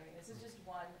thing you're doing. This is just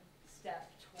one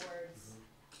step towards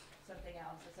something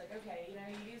else. It's like, okay, you know,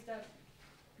 you used up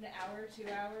an hour, 2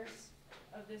 hours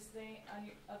of this thing,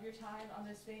 of your time on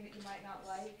this thing that you might not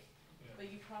like,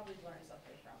 but you probably learned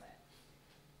something from it.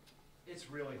 It's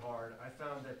really hard. I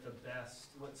found that the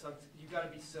best, you got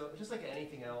to be so, just like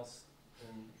anything else,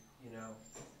 and you know,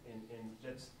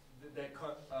 that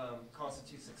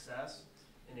constitutes success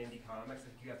in indie comics.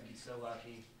 Like you have to be so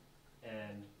lucky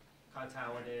and kind of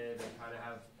talented and kind of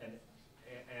have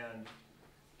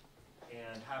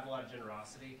and have a lot of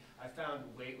generosity. I found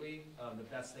lately the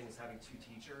best thing is having 2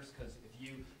 teachers, because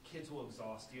kids will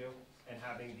exhaust you, and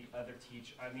having the other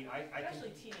teacher. I mean,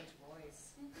 especially teenage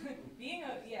boys. being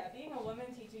a woman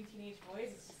teaching teenage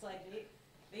boys, it's just like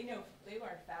they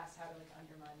learn fast how to like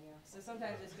undermine you. So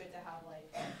sometimes it's good to have like,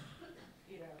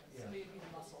 you know, somebody who's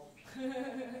a muscle.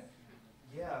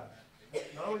 Yeah.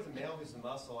 Not always a male who's the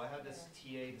muscle. I had this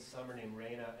TA this summer named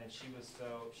Raina, and she was I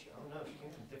don't know, she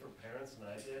came from different parents than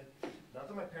I did. Not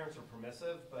that my parents were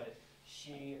permissive, but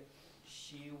she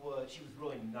was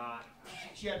really not.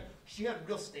 She had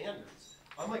real standards.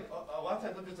 I'm like, a lot of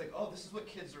times I'm just like, oh, this is what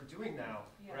kids are doing now,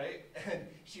 right? And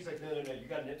she's like, no, you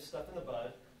got to nip stuff in the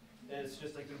bud. And it's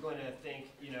just like they're going to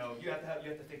think, you know, you have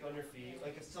to think on your feet.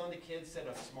 Like if some of the kids said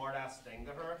a smart ass thing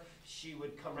to her, she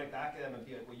would come right back at them and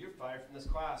be like, well, you're fired from this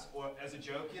class, or as a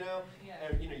joke, you know,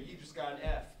 and, you know, you just got an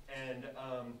F. And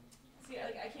see,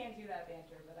 like I can't do that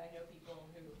banter, but I know people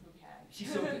who can.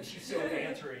 She's so bantery.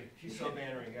 She's so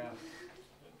bantery, yeah.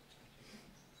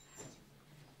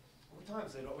 What time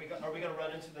is it? Are we going to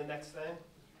run into the next thing?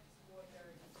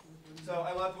 So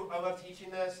I love teaching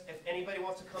this. If anybody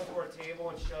wants to come to our table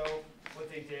and show what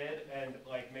they did and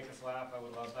like make us laugh, I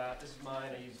would love that. This is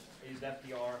mine. I used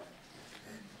FDR.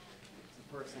 It's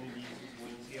a person who uses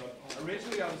Wingfield.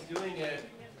 Originally I was doing it,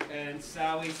 and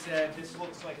Sally said this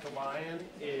looks like the lion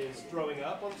is throwing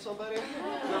up on somebody.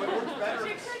 So it works better.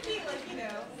 It could be like, you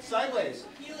know, sideways.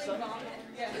 Healing vomit.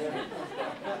 Yeah.